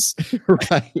happens,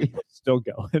 right? Still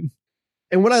going.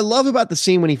 And what I love about the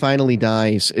scene when he finally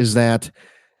dies is that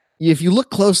if you look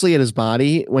closely at his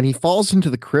body, when he falls into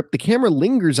the crypt, the camera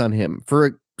lingers on him for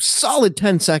a solid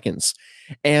 10 seconds.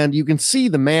 And you can see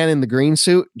the man in the green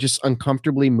suit just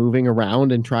uncomfortably moving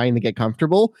around and trying to get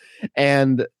comfortable.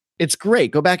 And it's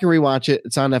great. Go back and rewatch it.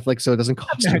 It's on Netflix, so it doesn't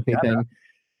cost you anything.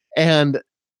 And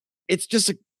it's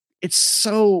just, it's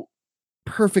so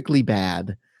perfectly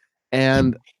bad.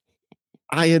 And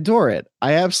I adore it.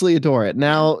 I absolutely adore it.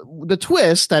 Now, the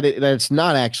twist that it's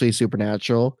not actually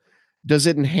supernatural, does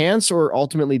it enhance or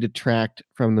ultimately detract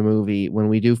from the movie when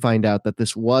we do find out that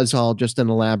this was all just an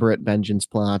elaborate vengeance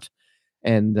plot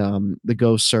and the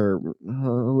ghosts are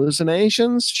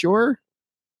hallucinations? Sure.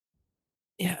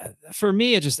 Yeah, for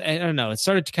me, it just, I don't know. It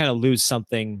started to kind of lose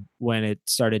something when it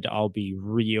started to all be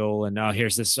real. And now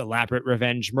here's this elaborate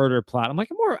revenge murder plot. I'm like,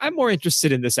 I'm more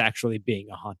interested in this actually being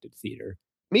a haunted theater.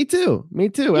 Me too.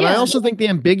 And I also think the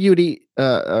ambiguity,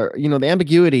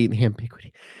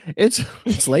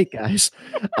 it's late, guys.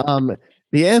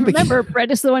 Remember,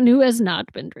 Brett is the one who has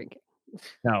not been drinking.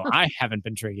 No, I haven't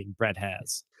been drinking. Brett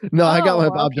has. No, I got my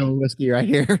Bob Dylan whiskey right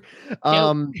here.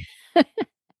 I've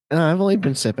only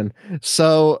been sipping.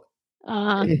 So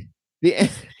the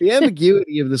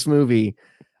ambiguity of this movie,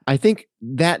 I think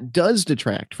that does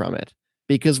detract from it.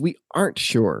 Because we aren't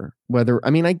sure whether,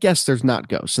 I guess there's not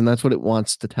ghosts, and that's what it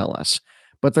wants to tell us.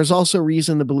 But there's also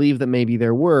reason to believe that maybe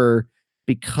there were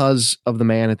because of the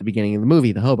man at the beginning of the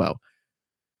movie, the hobo.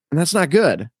 And that's not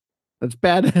good. That's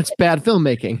bad. That's bad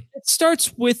filmmaking. It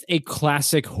starts with a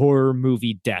classic horror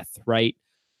movie death, right?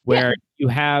 Where you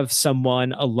have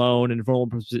someone alone in a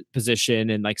vulnerable position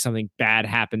and like something bad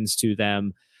happens to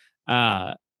them.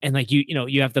 And like,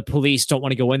 you have the police don't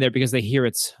want to go in there because they hear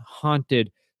it's haunted.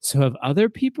 So have other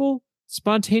people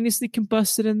spontaneously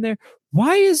combusted in there?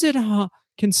 Why is it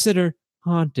considered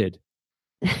haunted?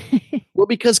 Well,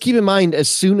 because keep in mind, as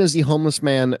soon as the homeless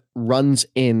man runs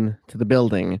in to the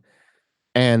building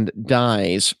and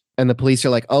dies, and the police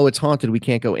are like, oh, it's haunted, we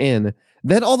can't go in,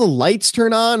 then all the lights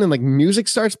turn on and like music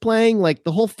starts playing. Like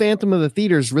the whole Phantom of the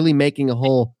Theater is really making a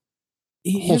whole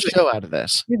show out of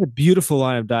this. He has a beautiful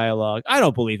line of dialogue. I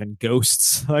don't believe in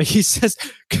ghosts. Like he says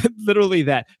literally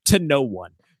that to no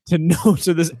one.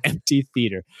 To this empty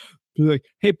theater. Be like,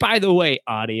 hey, by the way,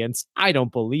 audience, I don't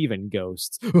believe in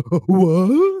ghosts.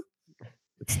 What?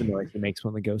 It's the noise he makes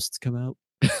when the ghosts come out.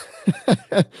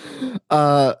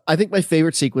 I think my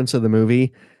favorite sequence of the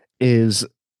movie is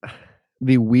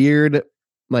the weird,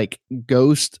 like,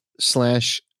 ghost /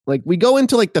 like, we go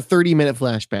into like the 30-minute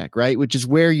flashback, right? Which is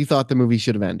where you thought the movie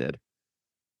should have ended.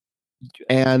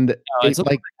 And it's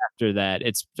like after that,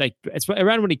 it's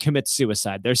around when he commits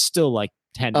suicide. There's still like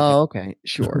 10. Oh, okay.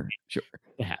 Sure.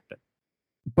 It happened.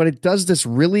 But it does this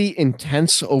really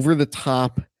intense, over the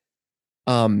top,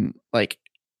 like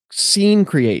scene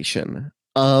creation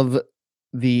of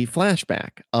the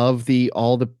flashback of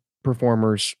all the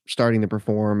performers starting to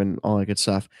perform and all that good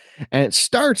stuff. And it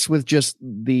starts with just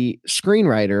the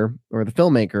screenwriter or the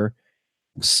filmmaker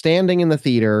standing in the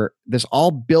theater, this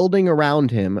all building around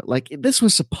him. Like this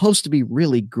was supposed to be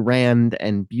really grand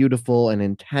and beautiful and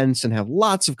intense and have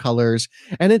lots of colors.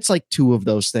 And it's like two of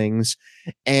those things.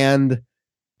 And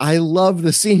I love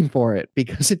the scene for it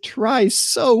because it tries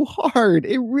so hard.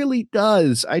 It really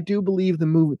does. I do believe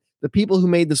the people who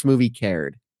made this movie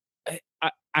cared.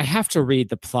 I have to read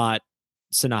the plot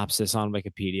synopsis on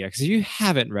Wikipedia because if you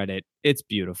haven't read it, it's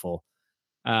beautiful.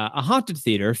 A haunted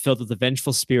theater filled with the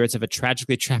vengeful spirits of a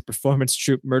tragically trapped performance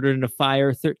troupe murdered in a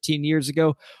fire 13 years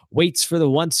ago waits for the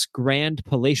once grand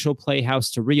palatial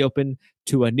playhouse to reopen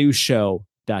to a new show, ...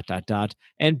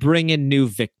 and bring in new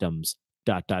victims, ...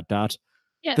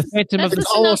 Yes, the Phantom of it's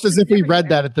almost as if we read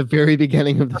that at the very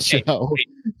beginning of the show.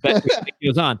 But it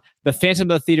goes on. The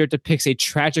Phantom of the Theater depicts a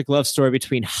tragic love story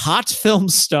between hot film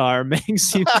star Meng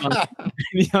Xifang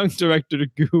and young director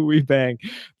Gu Weibang,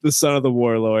 the son of the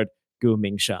warlord Gu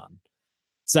Mingshan.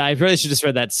 So I really should just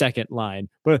read that second line,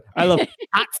 but I love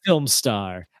hot film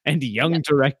star and young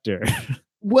director.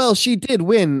 Well, she did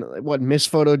win, what, Miss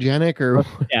Photogenic or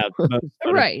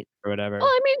right or whatever. Well,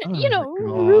 I mean,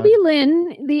 Ruby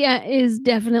Lin is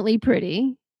definitely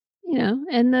pretty,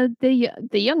 and the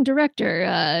young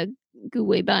director Gu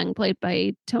Weibang, played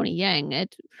by Tony Yang.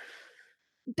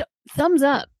 Thumbs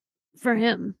up for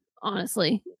him,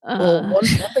 honestly. Well, one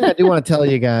thing I do want to tell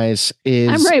you guys is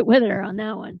I'm right with her on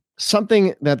that one.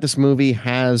 Something that this movie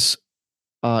has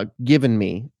given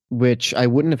me, which I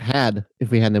wouldn't have had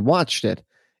if we hadn't watched it,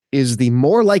 is the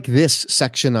more like this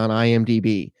section on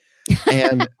IMDb.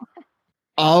 And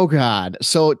oh god,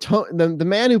 so the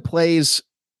man who plays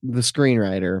the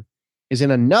screenwriter is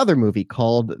in another movie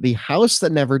called The House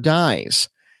That Never Dies.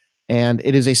 And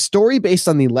it is a story based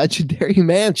on the legendary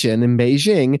mansion in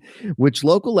Beijing, which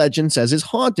local legend says is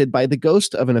haunted by the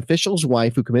ghost of an official's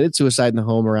wife who committed suicide in the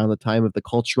home around the time of the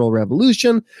Cultural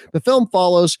Revolution. The film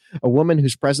follows a woman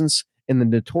whose presence in the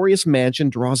notorious mansion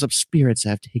draws up spirits that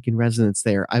have taken residence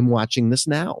there. I'm watching this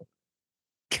now.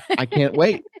 I can't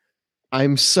wait.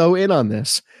 I'm so in on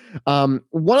this. One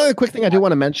other quick thing I do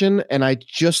want to mention, and I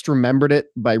just remembered it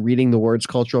by reading the words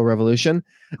Cultural Revolution.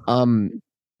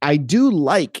 I do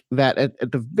like that at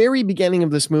the very beginning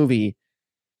of this movie,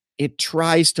 it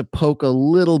tries to poke a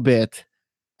little bit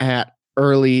at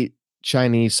early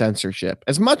Chinese censorship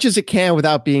as much as it can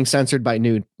without being censored by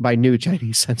new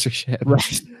Chinese censorship.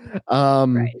 Right.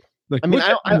 Right. Look, I mean,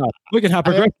 look at how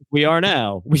progressive we are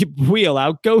now. We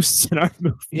allow ghosts in our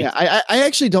movies. Yeah, I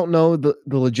actually don't know the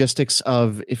logistics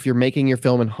of if you're making your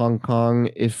film in Hong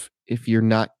Kong, if you're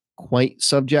not quite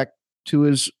subject to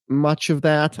as much of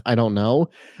that. I don't know.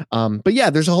 But yeah,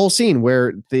 there's a whole scene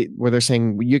where they're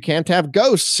saying you can't have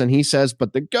ghosts, and he says,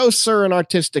 but the ghosts are an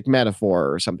artistic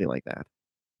metaphor or something like that.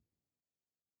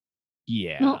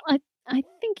 Yeah. Well, I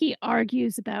think he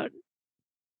argues about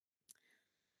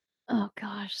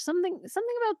something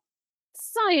about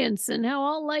science and how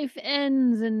all life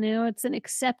ends, and it's an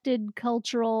accepted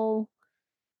cultural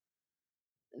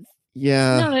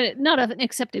not an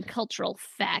accepted cultural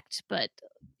fact, but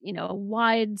a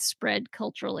widespread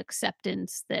cultural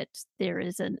acceptance that there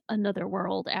is another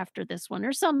world after this one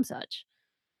or some such.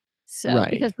 So,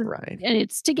 right. And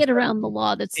it's to get around the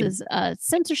law that says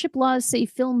censorship laws say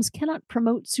films cannot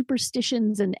promote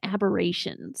superstitions and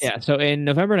aberrations. Yeah. So in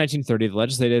November 1930, the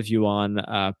Legislative Yuan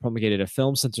promulgated a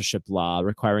film censorship law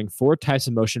requiring 4 types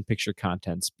of motion picture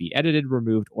contents be edited,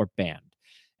 removed, or banned.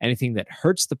 Anything that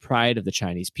hurts the pride of the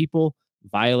Chinese people,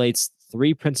 violates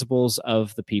 3 principles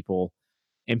of the people,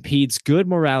 impedes good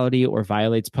morality or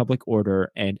violates public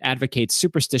order, and advocates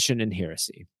superstition and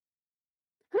heresy.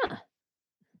 Huh.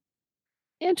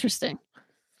 Interesting.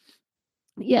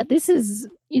 Yeah, this is,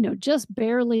 just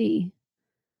barely,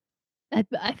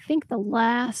 I think the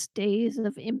last days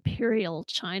of Imperial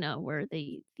China were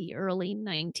the early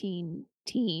 19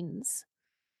 teens.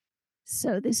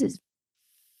 So this is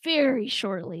very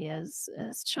shortly as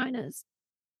China is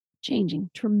changing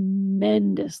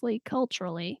tremendously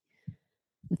culturally,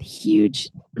 with huge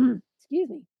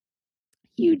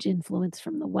huge influence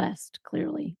from the West,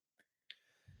 clearly.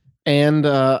 And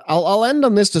I'll end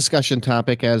on this discussion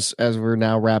topic as we're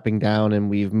now wrapping down and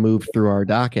we've moved through our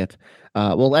docket.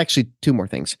 Well, actually, 2 more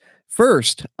things.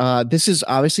 First, this is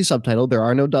obviously subtitled. There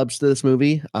are no dubs to this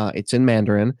movie. It's in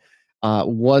Mandarin. How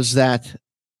was that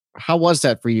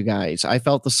for you guys? I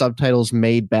felt the subtitles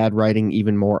made bad writing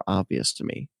even more obvious to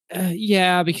me.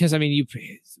 Yeah, because I mean,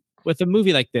 with a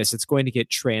movie like this, it's going to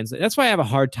get translated. That's why I have a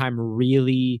hard time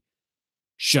really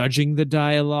judging the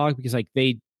dialogue, because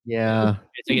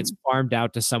it's farmed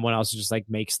out to someone else who just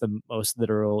makes the most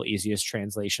literal, easiest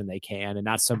translation they can, and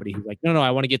not somebody who's no,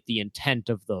 I want to get the intent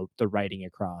of the writing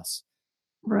across.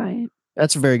 Right.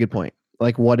 That's a very good point.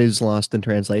 What is lost in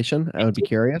translation? I would be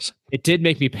curious. It did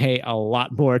make me pay a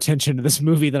lot more attention to this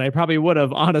movie than I probably would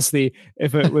have, honestly,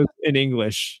 if it was in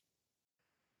English.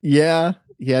 Yeah.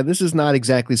 This is not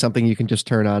exactly something you can just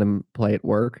turn on and play at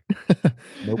work.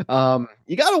 Nope.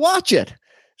 You got to watch it.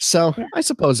 So I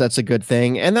suppose that's a good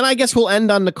thing. And then I guess we'll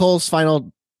end on Nicole's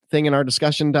final thing in our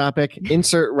discussion topic.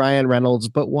 Insert Ryan Reynolds,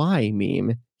 but why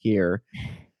meme here.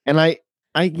 And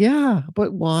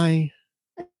but why?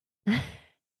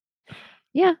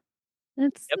 Yeah.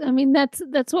 I mean, that's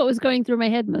what was going through my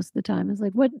head most of the time. It's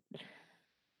what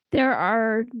there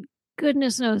are,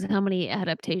 goodness knows how many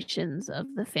adaptations of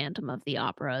the Phantom of the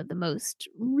Opera, the most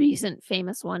recent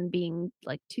famous one being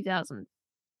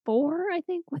 2004, I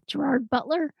think, with Gerard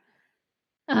Butler,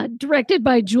 directed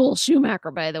by Joel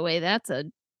Schumacher, by the way. It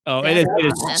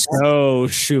is so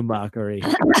Schumacher-y.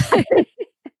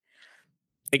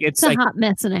 It's a hot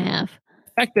mess and a half.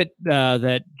 The fact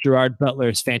that Gerard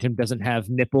Butler's Phantom doesn't have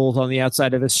nipples on the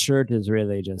outside of his shirt is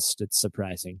really it's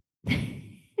surprising.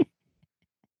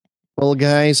 Well,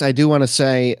 guys, I do want to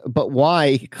say, but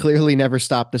why clearly never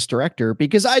stop this director?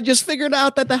 Because I just figured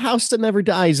out that The House That Never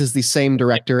Dies is the same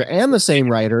director and the same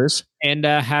writers. And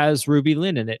has Ruby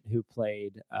Lynn in it, who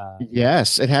played.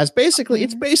 Yes, it has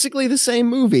it's basically the same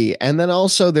movie. And then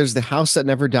also there's The House That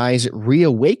Never Dies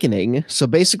Reawakening. So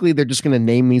basically they're just going to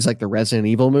name these like the Resident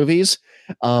Evil movies.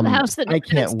 The House That Never I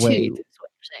can't Dies wait. 2 is what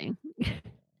you're saying.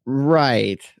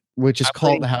 Right. Which is I'm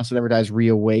called waiting. The House That Never Dies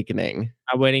Reawakening.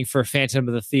 I'm waiting for Phantom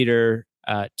of the Theater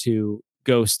to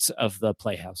Ghosts of the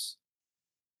Playhouse.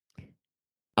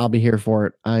 I'll be here for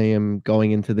it. I am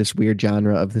going into this weird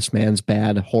genre of this man's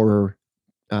bad horror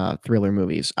thriller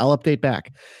movies. I'll update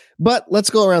back. But let's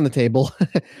go around the table.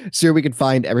 See where we can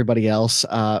find everybody else.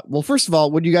 Well, first of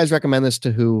all, would you guys recommend this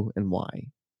to who and why?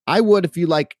 I would if you're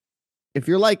like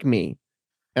me.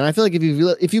 And I feel like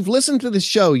if you've listened to this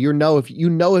show, you know if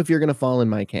you're going to fall in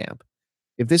my camp.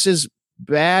 If this is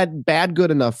bad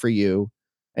good enough for you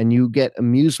and you get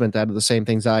amusement out of the same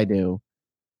things I do,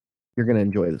 you're going to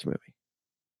enjoy this movie.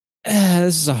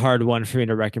 This is a hard one for me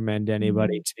to recommend to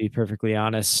anybody, to be perfectly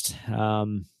honest. I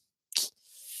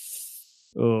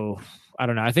don't know.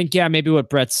 I think, maybe what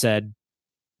Brett said,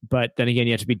 but then again,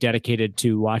 you have to be dedicated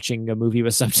to watching a movie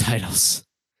with subtitles.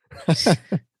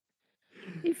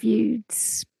 If you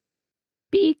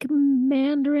speak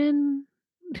Mandarin,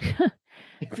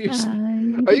 If you're,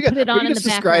 you are you can put it on in just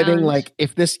the describing background. like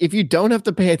if you don't have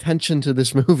to pay attention to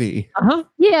this movie?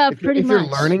 Yeah, If pretty you're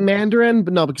much. learning Mandarin,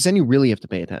 but no, because then you really have to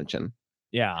pay attention.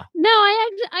 Yeah. No,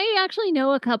 I actually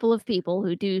know a couple of people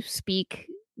who do speak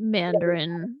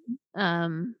Mandarin.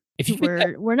 If you think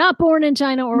that- We're not born in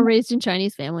China or raised in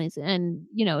Chinese families, and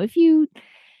if you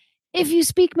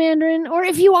speak Mandarin, or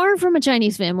if you are from a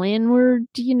Chinese family and we're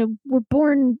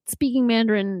born speaking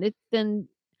Mandarin, then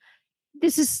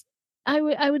this is I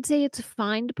would say it's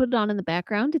fine to put it on in the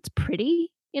background. It's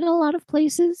pretty in a lot of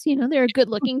places. There are good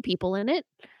looking people in it.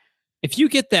 if you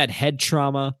get that head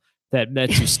trauma that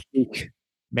lets you speak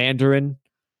Mandarin,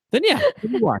 then you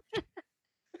watch.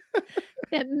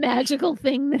 That magical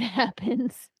thing that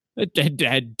happens.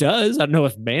 It does. I don't know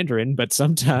if Mandarin, but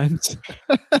sometimes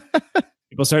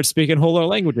people start speaking whole other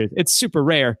languages. It's super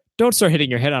rare. Don't start hitting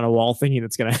your head on a wall thinking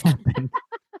it's going to happen.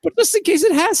 But just in case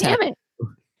it has Damn happened. it.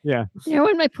 Yeah. There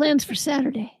went my plans for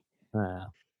Saturday.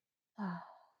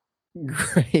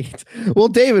 Great. Well,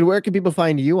 David, where can people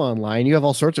find you online? You have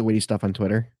all sorts of witty stuff on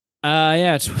Twitter.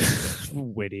 It's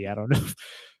witty. I don't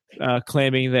know.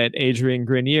 Claiming that Adrian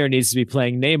Grenier needs to be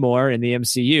playing Namor in the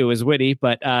MCU is witty,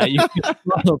 but you can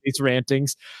follow these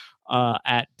rantings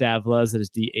at Davluz. That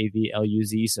is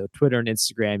DAVLUZ. So Twitter and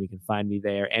Instagram, you can find me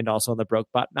there, and also on the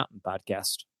Brokebot Mountain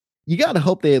podcast. You got to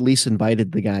hope they at least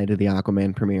invited the guy to the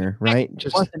Aquaman premiere, right?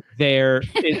 Just Wasn't there.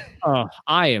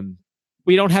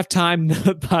 We don't have time.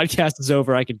 The podcast is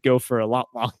over. I could go for a lot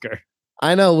longer.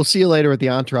 I know. We'll see you later at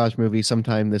the Entourage movie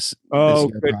sometime this. Oh,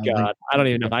 this year, good probably. God. I don't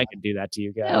even know if I can do that to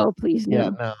you guys. Oh, please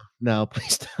no. Yeah, no,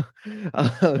 please don't.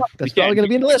 That's can't probably going to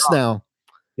be in the list now.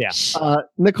 Yeah.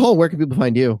 Nicole, where can people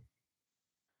find you?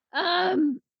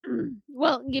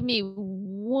 Well, give me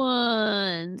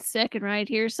 1 second right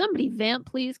here. Somebody vamp,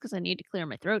 please, because I need to clear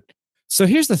my throat. So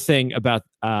here's the thing about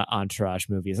Entourage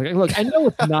movies. Like, look, I know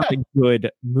it's not a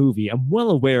good movie. I'm well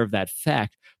aware of that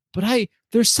fact, but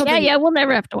there's something. Yeah, we'll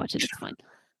never have to watch it. It's fine.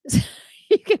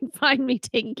 You can find me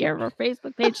taking care of our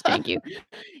Facebook page. Thank you. You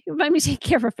can find me taking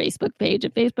care of our Facebook page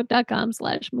at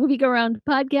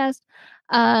facebook.com/moviegoaroundpodcast,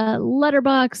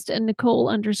 Letterboxd and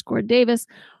Nicole_Davis,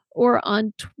 or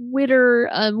on Twitter,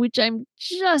 which I'm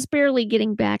just barely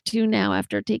getting back to now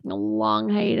after taking a long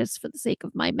hiatus for the sake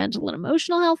of my mental and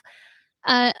emotional health.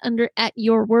 Under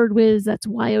 @YourWordWhiz, that's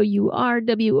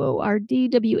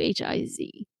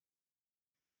YOURWORDWHIZ.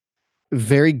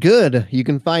 Very good. You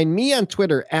can find me on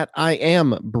Twitter at I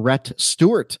am Brett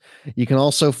Stewart. You can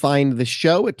also find the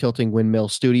show at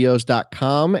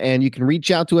tiltingwindmillstudios.com, and you can reach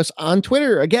out to us on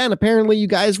Twitter. Again, apparently you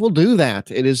guys will do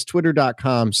that. It is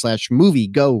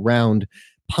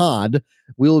twitter.com/moviegoroundpod.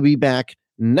 We will be back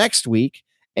next week,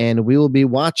 and we will be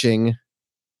watching.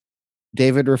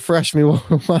 David, refresh me while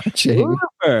we're watching.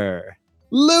 Looper.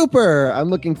 Looper. I'm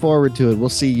looking forward to it. We'll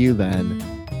see you then.